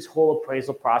 went through this whole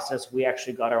appraisal process. We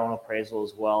actually got our own appraisal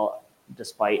as well,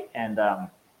 despite, and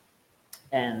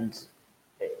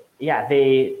yeah,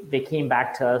 they came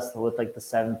back to us with like the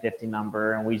 750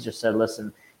 number, and we just said,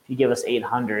 listen, if you give us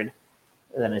 800,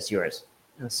 then it's yours.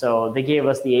 And so they gave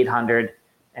us the 800,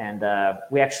 and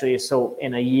we actually, so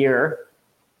in a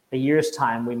year's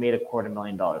time, we made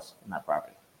 $250,000 in that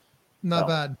property. Not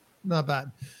bad.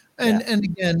 And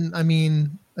again, I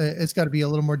mean, it's got to be a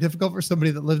little more difficult for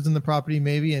somebody that lives in the property,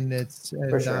 maybe,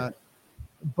 For sure.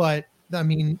 But I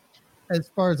mean, as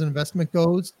far as investment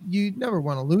goes, you never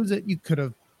want to lose it. You could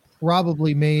have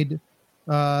probably made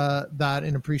that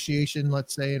in appreciation,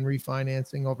 let's say, in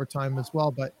refinancing over time as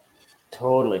well. But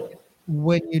totally,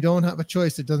 when you don't have a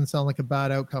choice, it doesn't sound like a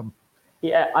bad outcome.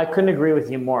 Yeah, I couldn't agree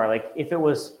with you more. Like, if it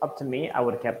was up to me, I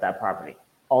would have kept that property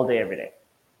all day, every day.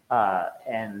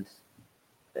 And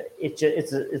it's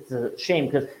a shame,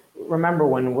 because remember,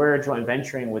 when we're joint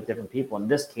venturing with different people, in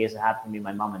this case, it happened to be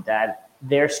my mom and dad,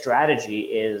 their strategy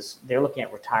is they're looking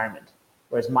at retirement.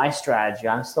 Whereas my strategy,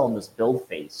 I'm still in this build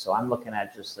phase. So I'm looking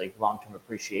at just like long-term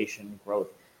appreciation, growth.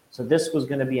 So this was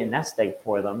going to be a nest egg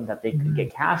for them that they could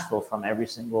get cash flow from every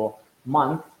single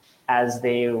month as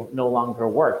they no longer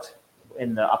worked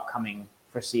in the upcoming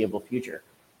foreseeable future.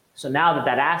 So now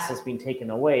that asset's been taken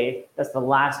away, that's the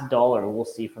last dollar we'll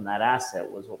see from that asset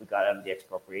was what we got out of the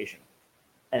expropriation.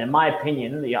 And in my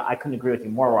opinion, I couldn't agree with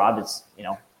you more, Rob. It's,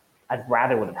 I'd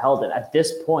rather would have held it. At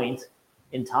this point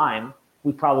in time,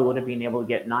 we probably would have been able to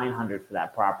get 900 for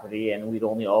that property, and we'd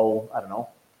only owe, I don't know,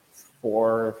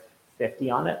 450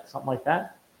 on it, something like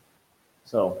that.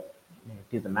 So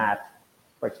do the math,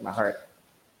 breaks my heart.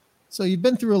 So you've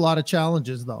been through a lot of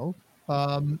challenges, though,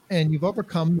 and you've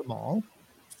overcome them all.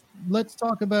 Let's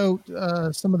talk about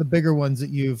some of the bigger ones that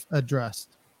you've addressed.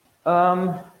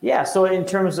 Yeah. So in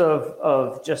terms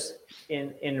of just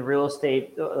in real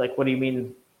estate, like, what do you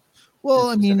mean? Well,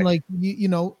 I mean, like,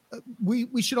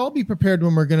 we should all be prepared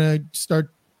when we're going to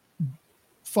start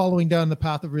following down the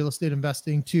path of real estate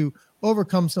investing to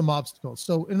overcome some obstacles.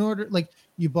 So in order, like,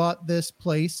 you bought this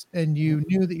place and you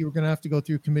knew that you were going to have to go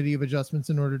through committee of adjustments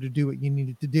in order to do what you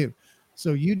needed to do.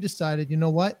 So you decided, you know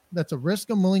what, that's a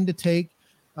risk I'm willing to take.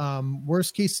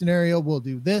 Worst case scenario, we'll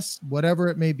do this, whatever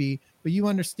it may be, but you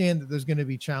understand that there's going to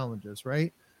be challenges,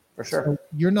 right? For sure. So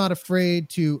you're not afraid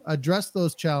to address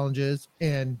those challenges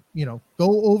and,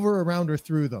 go over, around, or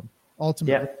through them.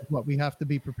 Ultimately, is what we have to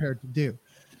be prepared to do.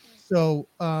 So,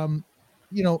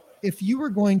 if you were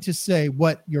going to say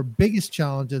what your biggest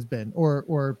challenge has been,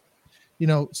 or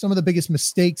some of the biggest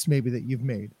mistakes maybe that you've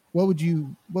made, what would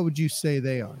you say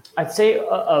they are? I'd say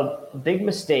a big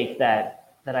mistake that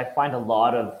I find a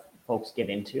lot of folks get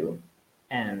into,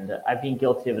 and I've been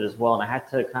guilty of it as well, and I had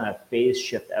to kind of phase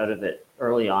shift out of it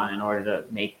early on in order to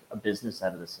make a business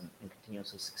out of this and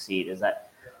continuously succeed, is that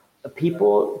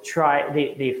people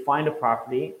they find a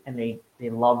property and they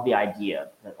love the idea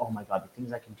that, oh my God, the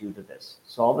things I can do to this.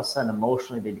 So all of a sudden,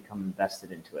 emotionally, they become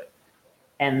invested into it.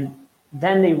 And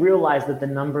then they realize that the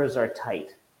numbers are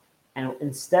tight. And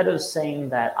instead of saying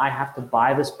that I have to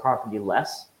buy this property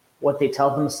less, what they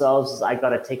tell themselves is I got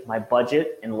to take my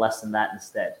budget and lessen that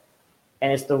instead.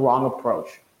 And it's the wrong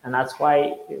approach. And that's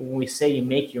why when we say you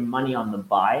make your money on the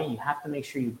buy, you have to make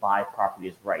sure you buy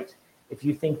properties right. If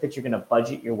you think that you're going to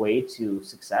budget your way to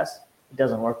success, it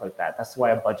doesn't work like that. That's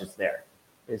why a budget's there,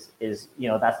 is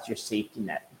that's your safety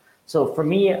net. So for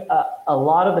me, a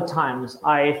lot of the times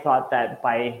I thought that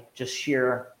by just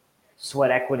sheer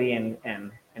sweat equity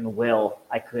and will,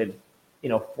 I could,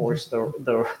 force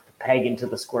the peg into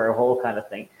the square hole kind of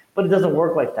thing. But it doesn't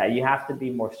work like that. You have to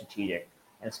be more strategic.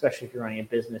 And especially if you're running a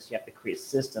business, you have to create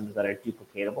systems that are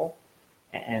duplicatable.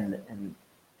 And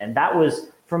that was,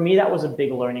 for me, that was a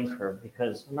big learning curve,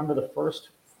 because remember the first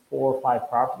 4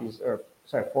 properties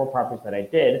that I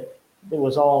did, it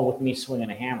was all with me swinging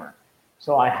a hammer.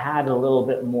 So I had a little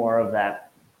bit more of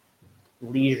that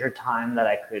leisure time that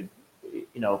I could,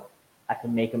 I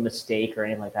can make a mistake or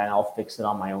anything like that, and I'll fix it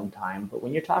on my own time. But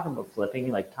when you're talking about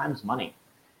flipping, like, time's money,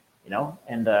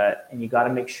 and you got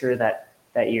to make sure that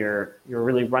you're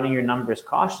really running your numbers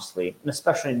cautiously. And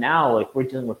especially now, like, we're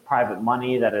dealing with private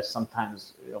money that is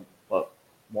sometimes,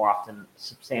 more often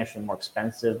substantially more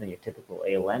expensive than your typical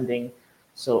A lending.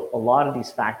 So a lot of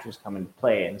these factors come into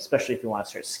play, and especially if you want to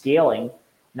start scaling,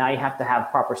 now you have to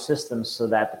have proper systems so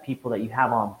that the people that you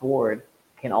have on board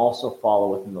can also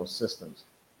follow within those systems.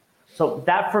 So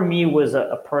that for me was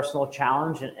a personal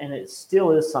challenge, and it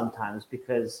still is sometimes,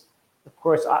 because of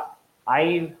course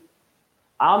I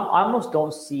almost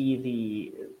don't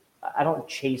I don't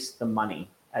chase the money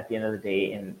at the end of the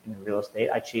day in real estate.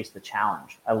 I chase the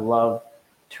challenge. I love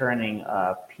turning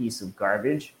a piece of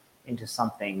garbage into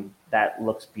something that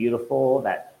looks beautiful,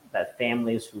 that that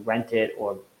families who rent it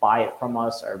or buy it from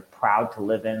us are proud to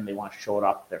live in. They want to show it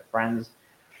off to their friends.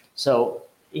 So,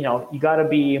 you got to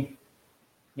be,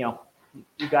 you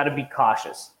got to be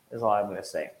cautious is all I'm going to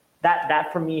say.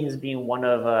 That for me has been one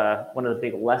of the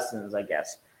big lessons, I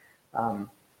guess.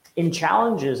 In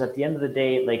challenges, at the end of the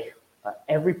day, like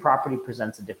every property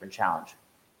presents a different challenge.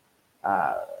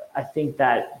 I think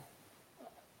that,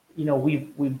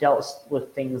 we've dealt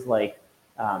with things like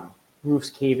roofs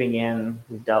caving in,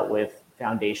 we've dealt with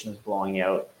foundations blowing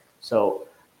out. So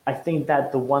I think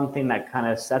that the one thing that kind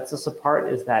of sets us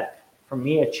apart is that for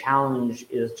me, a challenge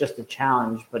is just a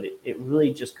challenge, but it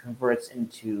really just converts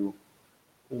into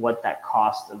what that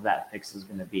cost of that fix is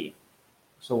going to be.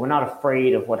 So we're not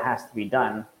afraid of what has to be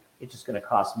done. It's just going to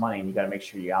cost money, and you got to make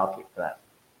sure you allocate for that.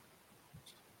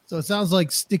 So it sounds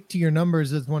like stick to your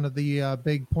numbers is one of the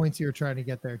big points you're trying to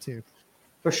get there too.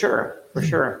 For sure.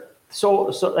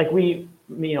 So like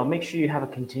make sure you have a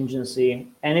contingency.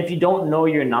 And if you don't know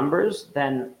your numbers,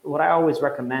 then what I always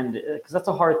recommend, because that's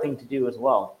a hard thing to do as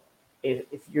well.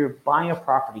 If you're buying a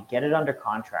property, get it under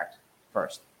contract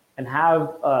first and have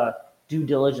a due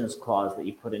diligence clause that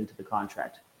you put into the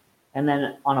contract. And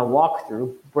then on a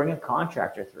walkthrough, bring a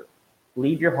contractor through.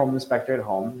 Leave your home inspector at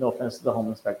home. No offense to the home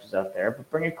inspectors out there, but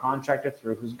bring a contractor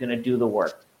through who's going to do the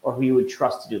work or who you would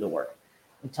trust to do the work.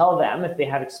 And tell them if they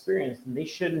have experience, then they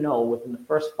should know within the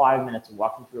first 5 minutes of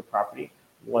walking through a property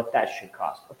what that should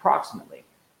cost approximately.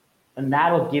 And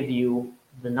that'll give you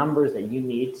the numbers that you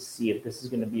need to see if this is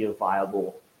going to be a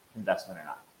viable investment or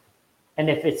not. And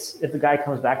if the guy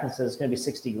comes back and says it's going to be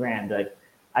 60 grand, like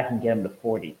I can get him to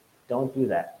 40. Don't do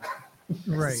that.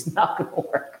 Right. It's not going to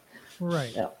work.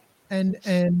 Right. Yeah. And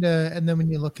then when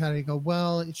you look at it, you go,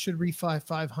 well, it should refi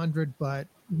 500, but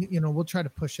we'll try to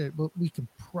push it. But we can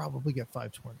probably get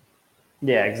 520.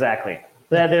 Yeah, exactly.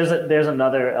 There's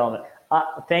another element.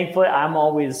 Thankfully, I'm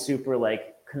always super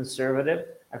conservative.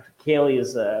 Actually, Kaylee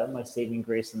is my saving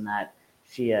grace in that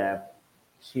she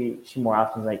more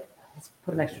often is like, let's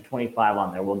put an extra 25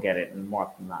 on there. We'll get it, and more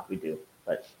often than not, we do.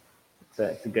 But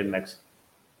it's a good mix.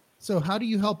 So, how do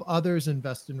you help others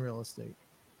invest in real estate?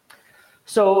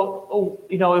 So,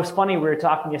 it was funny. We were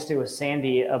talking yesterday with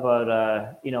Sandy about,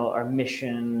 our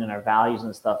mission and our values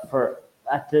and stuff.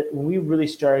 When we really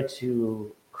started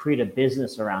to create a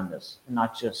business around this and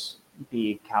not just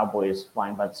be cowboys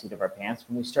flying by the seat of our pants,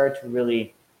 when we started to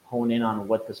really hone in on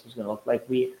what this was going to look like,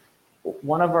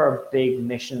 one of our big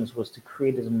missions was to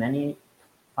create as many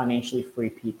financially free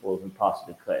people as we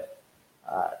possibly could.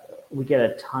 We get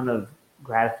a ton of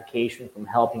gratification from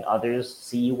helping others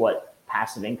see what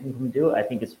passive income can do. I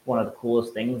think it's one of the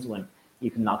coolest things when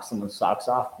you can knock someone's socks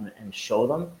off and show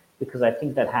them, because I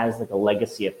think that has a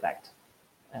legacy effect.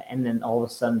 And then all of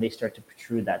a sudden they start to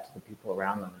protrude that to the people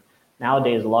around them.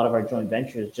 Nowadays, a lot of our joint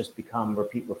ventures just become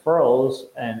repeat referrals,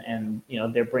 and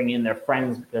they're bringing in their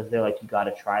friends because they're like, you got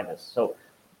to try this. So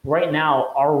right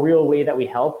now, our real way that we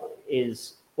help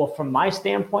is, well, from my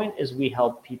standpoint, is we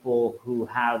help people who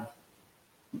have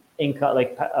income,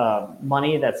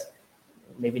 money that's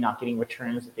maybe not getting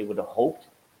returns that they would have hoped.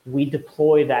 We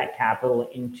deploy that capital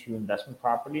into investment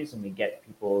properties, and we get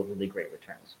people really great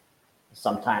returns.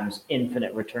 Sometimes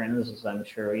infinite returns, as I'm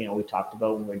sure we talked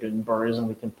about when we're doing BRRRRs, and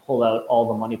we can pull out all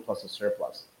the money plus a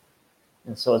surplus.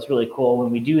 And so it's really cool when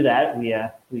we do that. We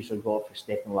usually go out for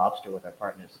steak and lobster with our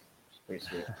partners. It's pretty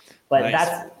sweet. But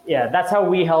nice. That's how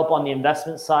we help on the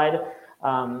investment side.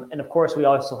 And of course, we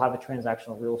also have a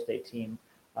transactional real estate team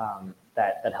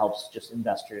that helps just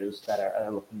investors that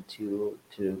are looking to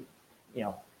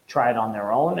try it on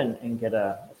their own and get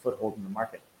a foothold in the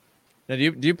market. Now,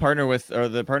 do you partner with, or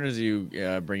the partners you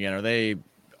bring in, are they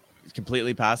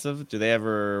completely passive? Do they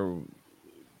ever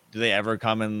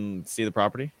come and see the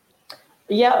property?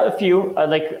 Yeah, a few.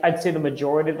 I'd say the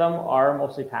majority of them are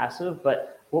mostly passive.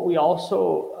 But what we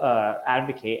also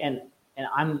advocate, and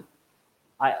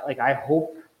I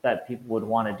hope that people would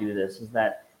want to do this, is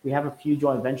that we have a few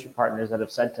joint venture partners that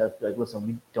have said to us, listen,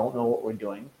 we don't know what we're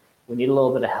doing. We need a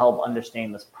little bit of help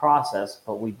understanding this process,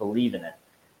 but we believe in it.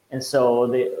 And so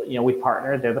we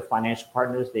partner. They're the financial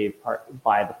partners. They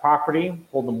buy the property,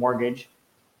 hold the mortgage,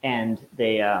 and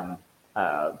they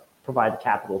provide the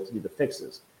capital to do the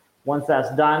fixes. Once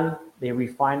that's done, they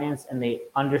refinance and they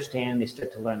understand. They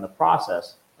start to learn the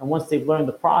process. And once they've learned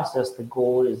the process, the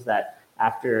goal is that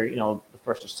after the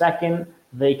first or second,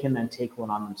 they can then take one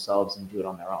on themselves and do it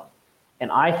on their own. And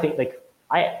I think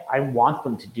I want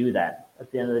them to do that.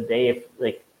 At the end of the day,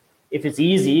 if it's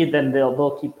easy, then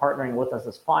they'll keep partnering with us.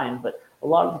 That's fine. But a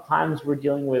lot of the times we're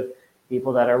dealing with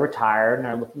people that are retired and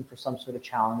are looking for some sort of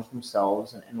challenge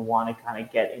themselves and want to kind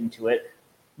of get into it.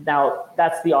 Now,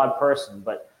 that's the odd person,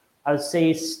 but I would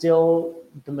say still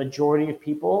the majority of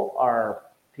people are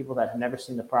people that have never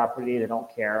seen the property. They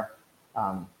don't care.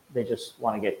 They just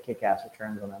want to get kick-ass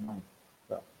returns on their money.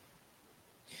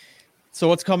 So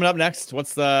what's coming up next?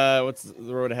 What's the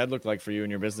road ahead look like for you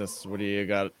and your business? What do you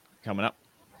got coming up?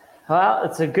 Well,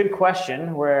 it's a good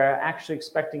question. We're actually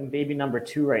expecting baby number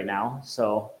 2 right now,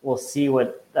 so we'll see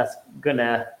what that's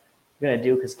gonna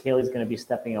do, because Kaylee's gonna be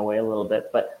stepping away a little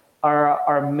bit. But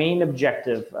our main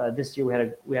objective this year,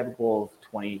 we have a goal of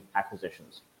 20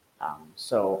 acquisitions.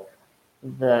 So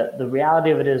the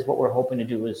reality of it is, what we're hoping to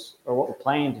do is, or what we're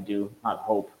planning to do, not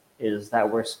hope, is that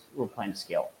we're planning to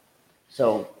scale.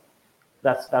 So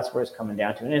that's where it's coming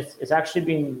down to, and it's actually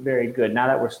been very good now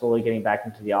that we're slowly getting back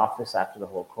into the office after the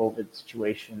whole COVID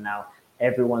situation. Now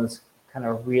everyone's kind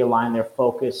of realigned their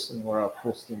focus, and we're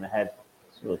full steam ahead.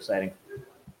 It's really exciting.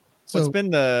 So,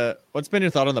 what's been your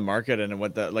thought on the market,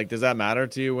 and does that matter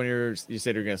to you when you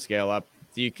said you're going to scale up?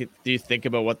 Do you think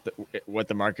about what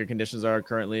the market conditions are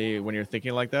currently when you're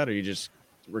thinking like that, or you just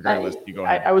regardless you go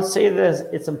ahead? I would say that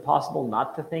it's impossible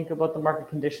not to think about the market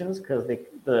conditions, because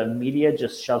the media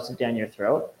just shoves it down your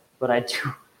throat. But I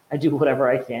do whatever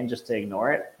I can just to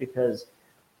ignore it, because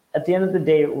at the end of the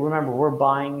day, remember, we're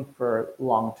buying for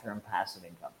long-term passive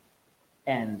income,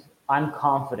 and I'm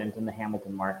confident in the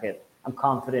Hamilton market. I'm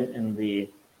confident in the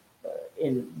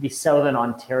Southern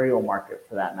Ontario market,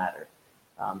 for that matter.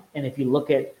 And if you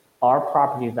look at our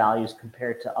property values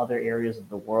compared to other areas of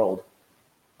the world,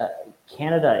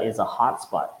 Canada is a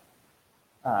hotspot.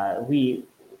 We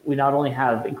not only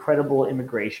have incredible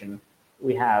immigration,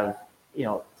 we have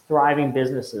thriving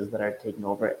businesses that are taking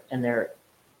over, and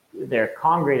they're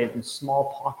congregated in small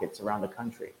pockets around the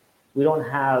country. We don't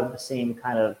have the same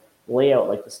kind of layout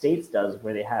like the States does,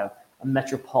 where they have a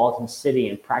metropolitan city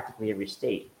in practically every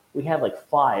state. We have like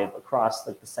 5 across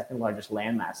like the second largest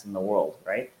landmass in the world,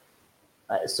 right?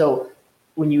 So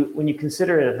when you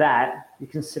consider that, you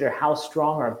consider how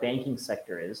strong our banking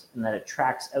sector is, and that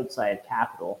attracts outside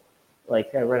capital.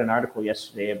 Like, I read an article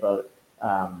yesterday about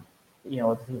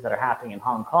the things that are happening in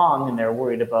Hong Kong, and they're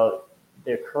worried about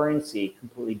their currency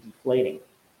completely deflating.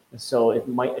 And so it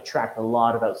might attract a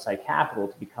lot of outside capital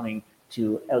to be coming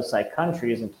to outside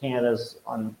countries, and Canada's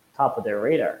on top of their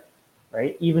radar,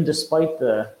 right? Even despite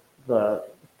the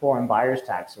foreign buyers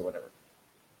tax or whatever.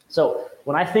 So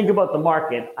when I think about the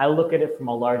market, I look at it from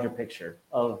a larger picture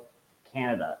of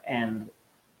Canada and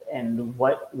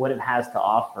what it has to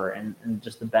offer, and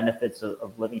just the benefits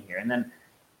of living here. And then,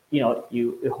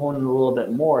 you hone in a little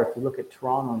bit more. If you look at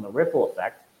Toronto and the ripple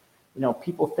effect,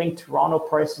 people think Toronto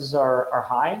prices are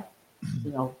high.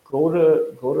 Go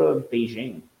to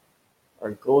Beijing,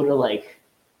 or go to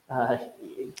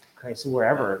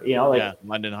wherever,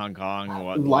 London, Hong Kong,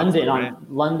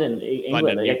 London,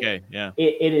 England, UK, yeah.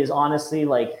 It is honestly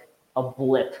like a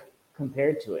blip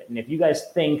compared to it. And if you guys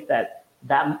think that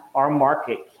our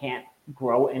market can't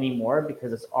grow anymore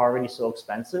because it's already so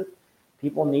expensive,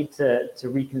 people need to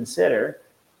reconsider.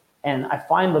 And I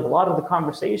find that a lot of the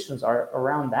conversations are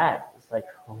around that. It's like,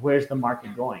 where's the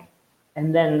market going?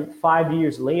 And then 5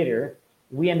 years later,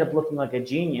 we end up looking like a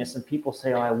genius, and people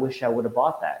say, oh, I wish I would have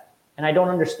bought that. And I don't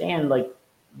understand,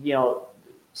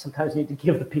 sometimes you need to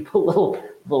give the people a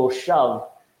little shove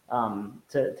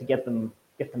to get them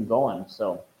going.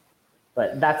 So,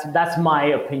 but that's my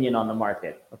opinion on the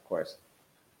market, of course.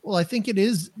 Well, I think it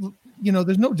is,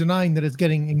 there's no denying that it's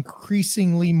getting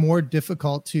increasingly more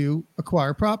difficult to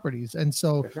acquire properties. And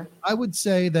so sure. I would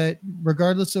say that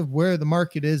regardless of where the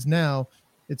market is now,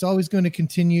 it's always going to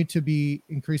continue to be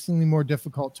increasingly more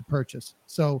difficult to purchase.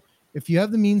 So if you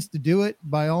have the means to do it,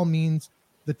 by all means,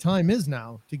 the time is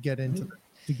now to get into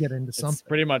something. It's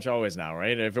pretty much always now,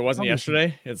 right? If it wasn't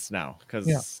yesterday, it's now,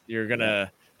 because you're gonna,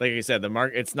 like you said, the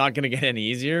market, it's not gonna get any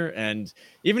easier. And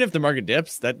even if the market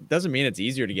dips, that doesn't mean it's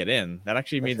easier to get in. That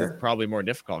actually means it's probably more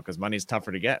difficult, because money's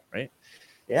tougher to get, right?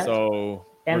 Yeah. So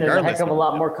and there's a heck of a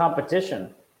lot more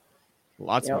competition.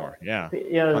 Lots more, yeah.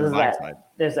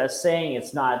 There's that saying,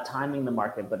 it's not timing the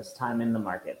market, but it's time in the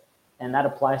market. And that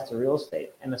applies to real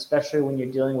estate. And especially when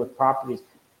you're dealing with properties,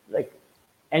 like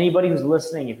anybody who's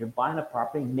listening, if you're buying a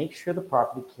property, make sure the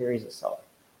property carries itself.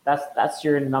 That's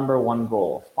your number one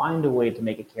goal. Find a way to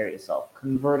make it carry itself.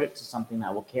 Convert it to something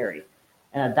that will carry.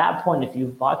 And at that point, if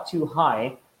you've bought too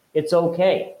high, it's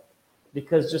okay,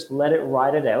 because just let it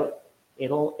ride it out.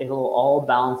 It'll all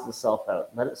balance itself out.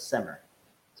 Let it simmer.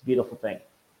 It's a beautiful thing.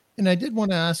 And I did want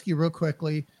to ask you real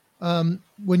quickly,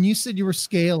 when you said you were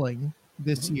scaling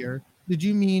this year, did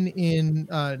you mean in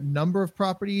number of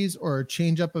properties, or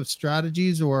change up of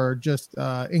strategies, or just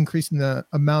increasing the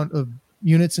amount of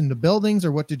units in the buildings,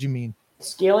 or what did you mean?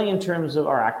 Scaling in terms of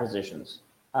our acquisitions.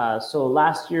 So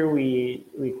last year we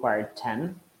acquired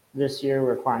 10. This year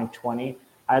we're acquiring 20.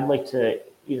 I'd like to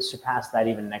either surpass that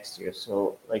even next year.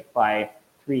 So like by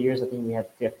 3 years, I think we have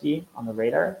 50 on the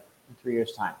radar in 3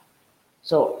 years' time.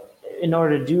 So in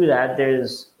order to do that,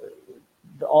 there's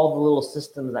all the little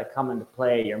systems that come into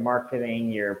play: your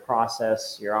marketing, your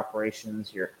process, your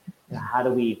operations, how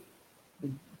do we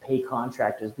pay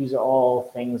contractors. These are all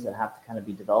things that have to kind of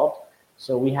be developed.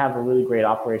 So we have a really great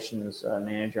operations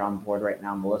manager on board right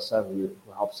now, Melissa, who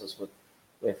helps us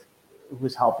with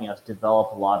who's helping us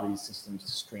develop a lot of these systems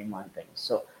to streamline things.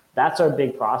 So that's our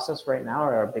big process right now,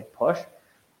 or our big push.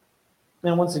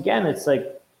 And once again, it's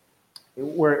like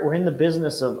we're in the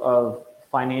business of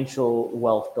financial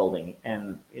wealth building,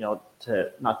 and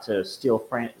not to steal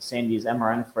Sandy's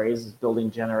MRN phrase, is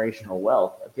building generational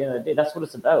wealth. At the end of the day, that's what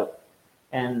it's about.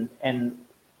 And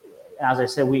as I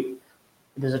said,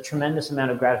 there's a tremendous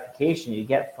amount of gratification you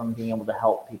get from being able to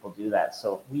help people do that.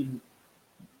 So we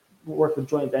work with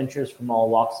joint ventures from all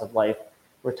walks of life,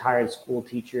 retired school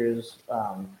teachers.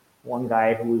 One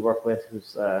guy who we work with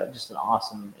who's just an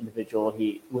awesome individual.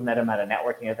 We met him at a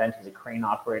networking event. He's a crane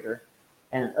operator.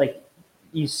 And like,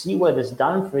 you see what it's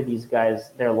done for these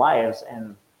guys, their lives,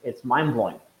 and it's mind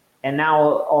blowing. And now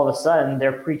all of a sudden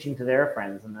they're preaching to their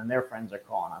friends, and then their friends are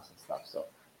calling us and stuff. So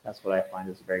that's what I find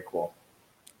is very cool.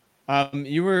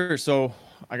 So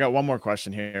I got one more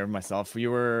question here myself. You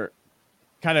were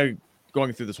kind of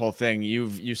going through this whole thing.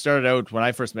 You started out when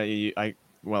I first met you.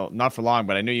 Well, not for long,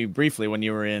 but I knew you briefly when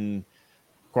you were in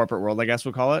corporate world, I guess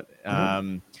we'll call it.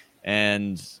 Mm-hmm.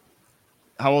 And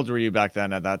how old were you back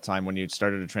then at that time when you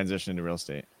started to transition into real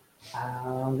estate?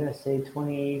 I'm going to say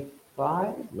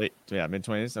 25. Mid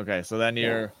 20s. Okay. So then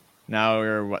you're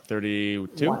what,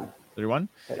 32? 31?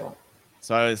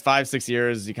 So it was 5-6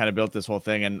 years. You kind of built this whole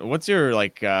thing. And what's your I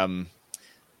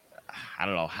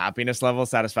don't know, happiness level,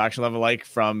 satisfaction level, like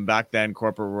from back then,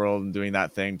 corporate world, and doing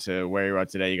that thing to where you're at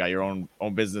today? You got your own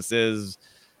businesses,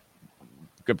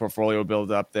 good portfolio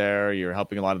build up there. You're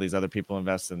helping a lot of these other people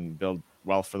invest and build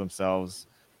wealth for themselves.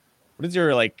 What is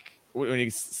your, when you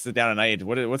sit down at night,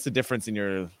 what's the difference in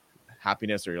your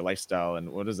happiness or your lifestyle, and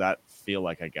what does that feel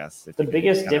like, I guess? The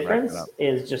biggest difference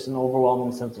is just an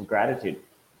overwhelming sense of gratitude.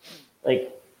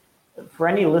 Like, for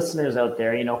any listeners out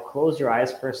there, close your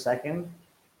eyes for a second,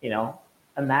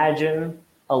 imagine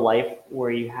a life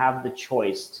where you have the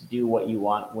choice to do what you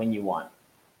want when you want.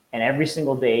 And every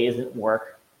single day isn't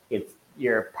work.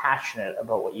 You're passionate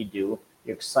about what you do.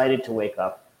 You're excited to wake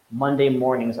up. Monday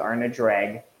mornings aren't a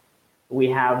drag. We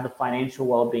have the financial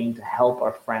well-being to help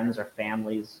our friends, our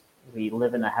families. We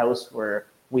live in a house where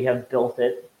we have built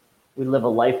it. We live a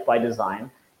life by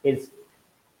design. It's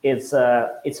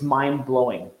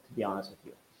mind-blowing, to be honest with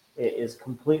you. It is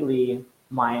completely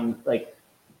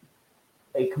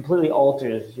it completely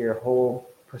alters your whole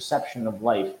perception of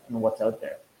life and what's out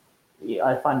there.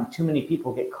 I find too many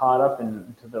people get caught up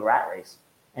into the rat race,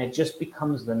 and it just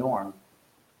becomes the norm.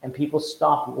 And people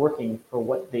stop working for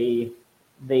what they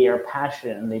are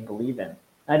passionate and they believe in. And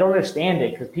I don't understand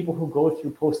it, because people who go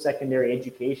through post-secondary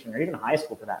education, or even high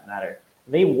school for that matter,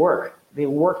 they work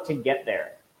to get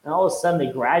there. And all of a sudden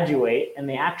they graduate and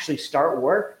they actually start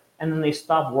work, and then they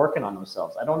stop working on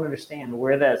themselves. I don't understand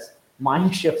where this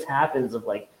mind shift happens of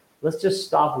let's just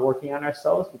stop working on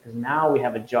ourselves, because now we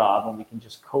have a job and we can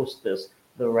just coast this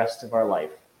the rest of our life,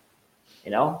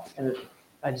 And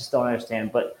I just don't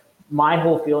understand. But my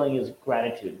whole feeling is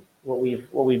gratitude. What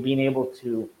we've been able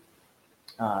to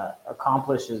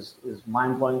accomplish is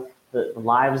mind blowing. The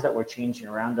lives that we're changing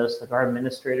around us. Like our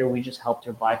administrator, we just helped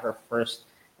her buy her first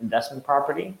investment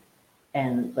property,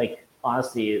 and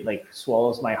honestly,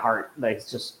 swallows my heart.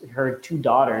 It's just her 2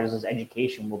 daughters'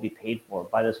 education will be paid for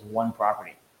by this one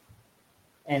property.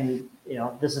 And,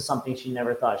 this is something she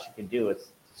never thought she could do. It's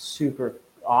super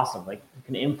awesome. You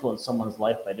can influence someone's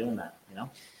life by doing that,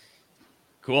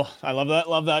 Cool. I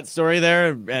love that story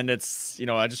there. And it's,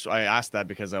 I asked that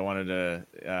because I wanted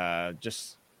to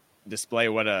just display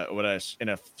what in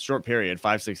a short period,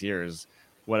 5-6 years,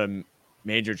 what a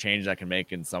major change that can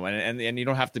make in someone. And you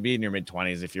don't have to be in your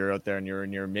mid-20s. If you're out there and you're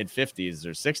in your mid-50s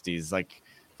or 60s,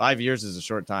 5 years is a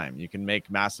short time. You can make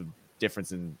massive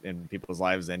difference in people's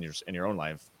lives and your own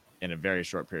life in a very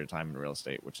short period of time in real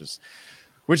estate, which is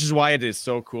why it is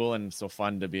so cool and so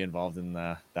fun to be involved in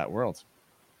that world.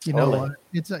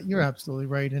 You're absolutely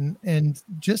right. And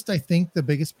just, I think the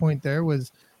biggest point there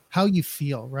was how you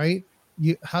feel, right?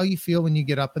 How you feel when you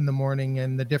get up in the morning,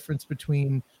 and the difference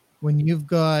between when you've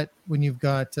got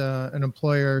an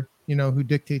employer, who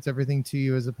dictates everything to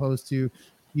you, as opposed to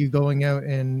you going out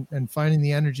and finding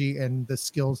the energy and the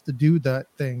skills to do that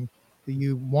thing that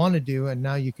you want to do, and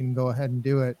now you can go ahead and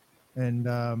do it.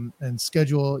 and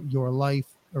schedule your life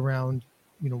around,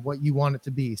 what you want it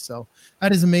to be. So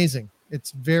that is amazing.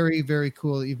 It's very, very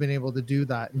cool that you've been able to do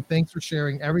that. And thanks for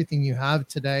sharing everything you have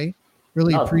today.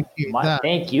 Really appreciate that.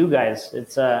 Thank you guys.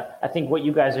 It's I think what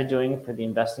you guys are doing for the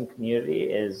investing community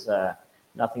is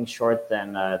nothing short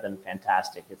than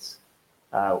fantastic. It's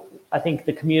I think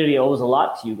the community owes a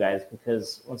lot to you guys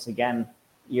because once again,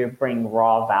 you're bringing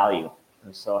raw value.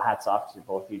 And so hats off to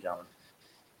both of you gentlemen.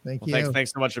 Thank you.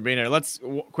 Thanks so much for being here. Let's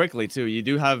quickly too. You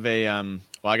do have a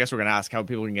well, I guess we're going to ask how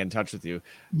people can get in touch with you.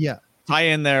 Yeah. Tie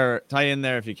in there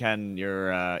if you can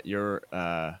your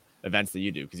events that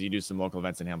you do, because you do some local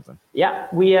events in Hamilton. Yeah,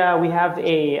 we have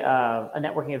a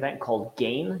networking event called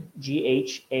GAIN,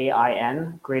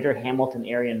 GHAIN, Greater Hamilton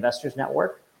Area Investors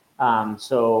Network.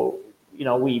 So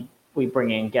we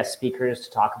bring in guest speakers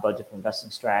to talk about different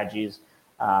investing strategies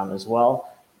as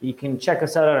well. You can check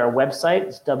us out at our website.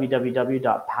 It's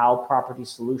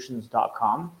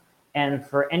www.palpropertysolutions.com. And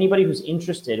for anybody who's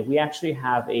interested, we actually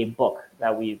have a book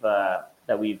that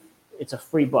it's a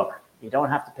free book. You don't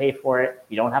have to pay for it.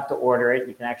 You don't have to order it.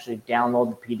 You can actually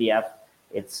download the PDF.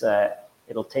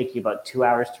 It'll take you about 2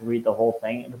 hours to read the whole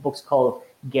thing. The book's called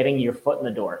Getting Your Foot in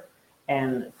the Door.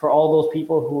 And for all those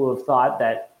people who have thought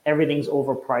that everything's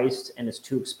overpriced and it's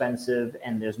too expensive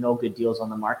and there's no good deals on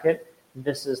the market,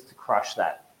 this is to crush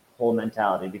that whole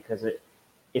mentality. Because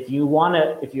if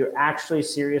you're actually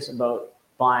serious about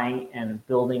buying and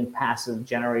building passive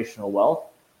generational wealth,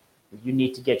 you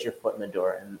need to get your foot in the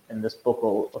door. And this book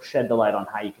will shed the light on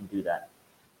how you can do that.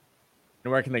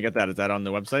 And where can they get that? Is that on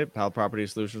the website,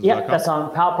 palpropertysolutions.com? Yeah, that's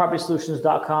on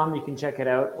palpropertysolutions.com. You can check it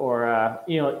out, or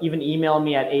even email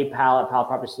me at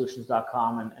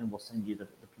apal@palpropertysolutions.com, and we'll send you the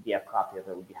PDF copy of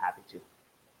it. We'd be happy to.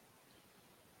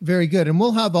 Very good. And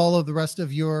we'll have all of the rest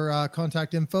of your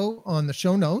contact info on the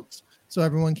show notes, so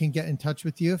everyone can get in touch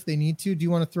with you if they need to. Do you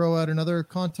want to throw out another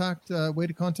way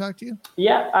to contact you?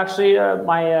 Yeah, actually,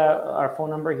 our phone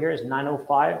number here is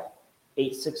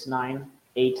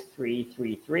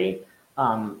 905-869-8333.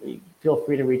 Feel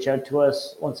free to reach out to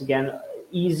us. Once again,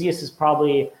 easiest is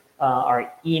probably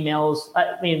our emails.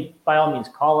 I mean, by all means,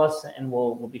 call us, and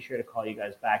we'll be sure to call you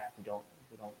guys back if we don't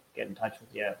get in touch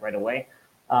with you right away.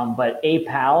 But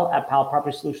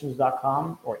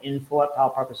apal@palpropertysolutions.com or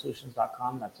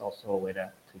info@palpropertysolutions.com. That's also a way to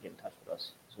get in touch with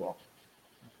us as well.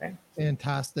 Okay.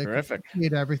 Fantastic. Terrific.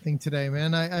 Appreciate everything today,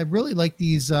 man. I really like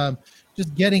these,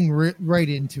 just getting right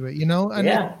into it, And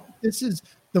yeah. This is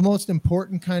the most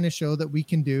important kind of show that we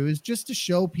can do, is just to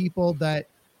show people that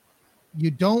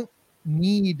you don't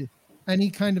need any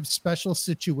kind of special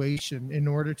situation in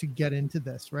order to get into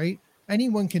this, right?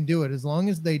 Anyone can do it as long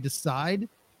as they decide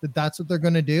that that's what they're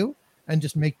going to do and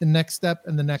just make the next step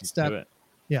and the next step.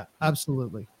 Yeah,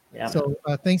 absolutely. Yeah. So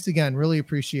thanks again. Really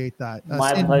appreciate that.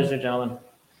 My pleasure, gentlemen.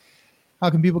 How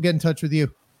can people get in touch with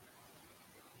you?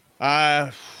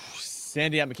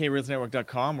 Sandy at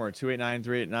McKayRealtyNetwork.com or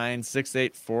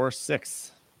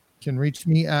 289-389-6846. Can reach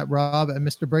me at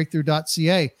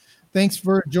rob@MrBreakthrough.ca. Thanks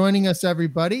for joining us,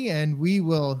 everybody, and we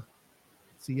will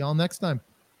see y'all next time.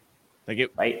 Thank you.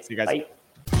 Bye. See you guys. Bye.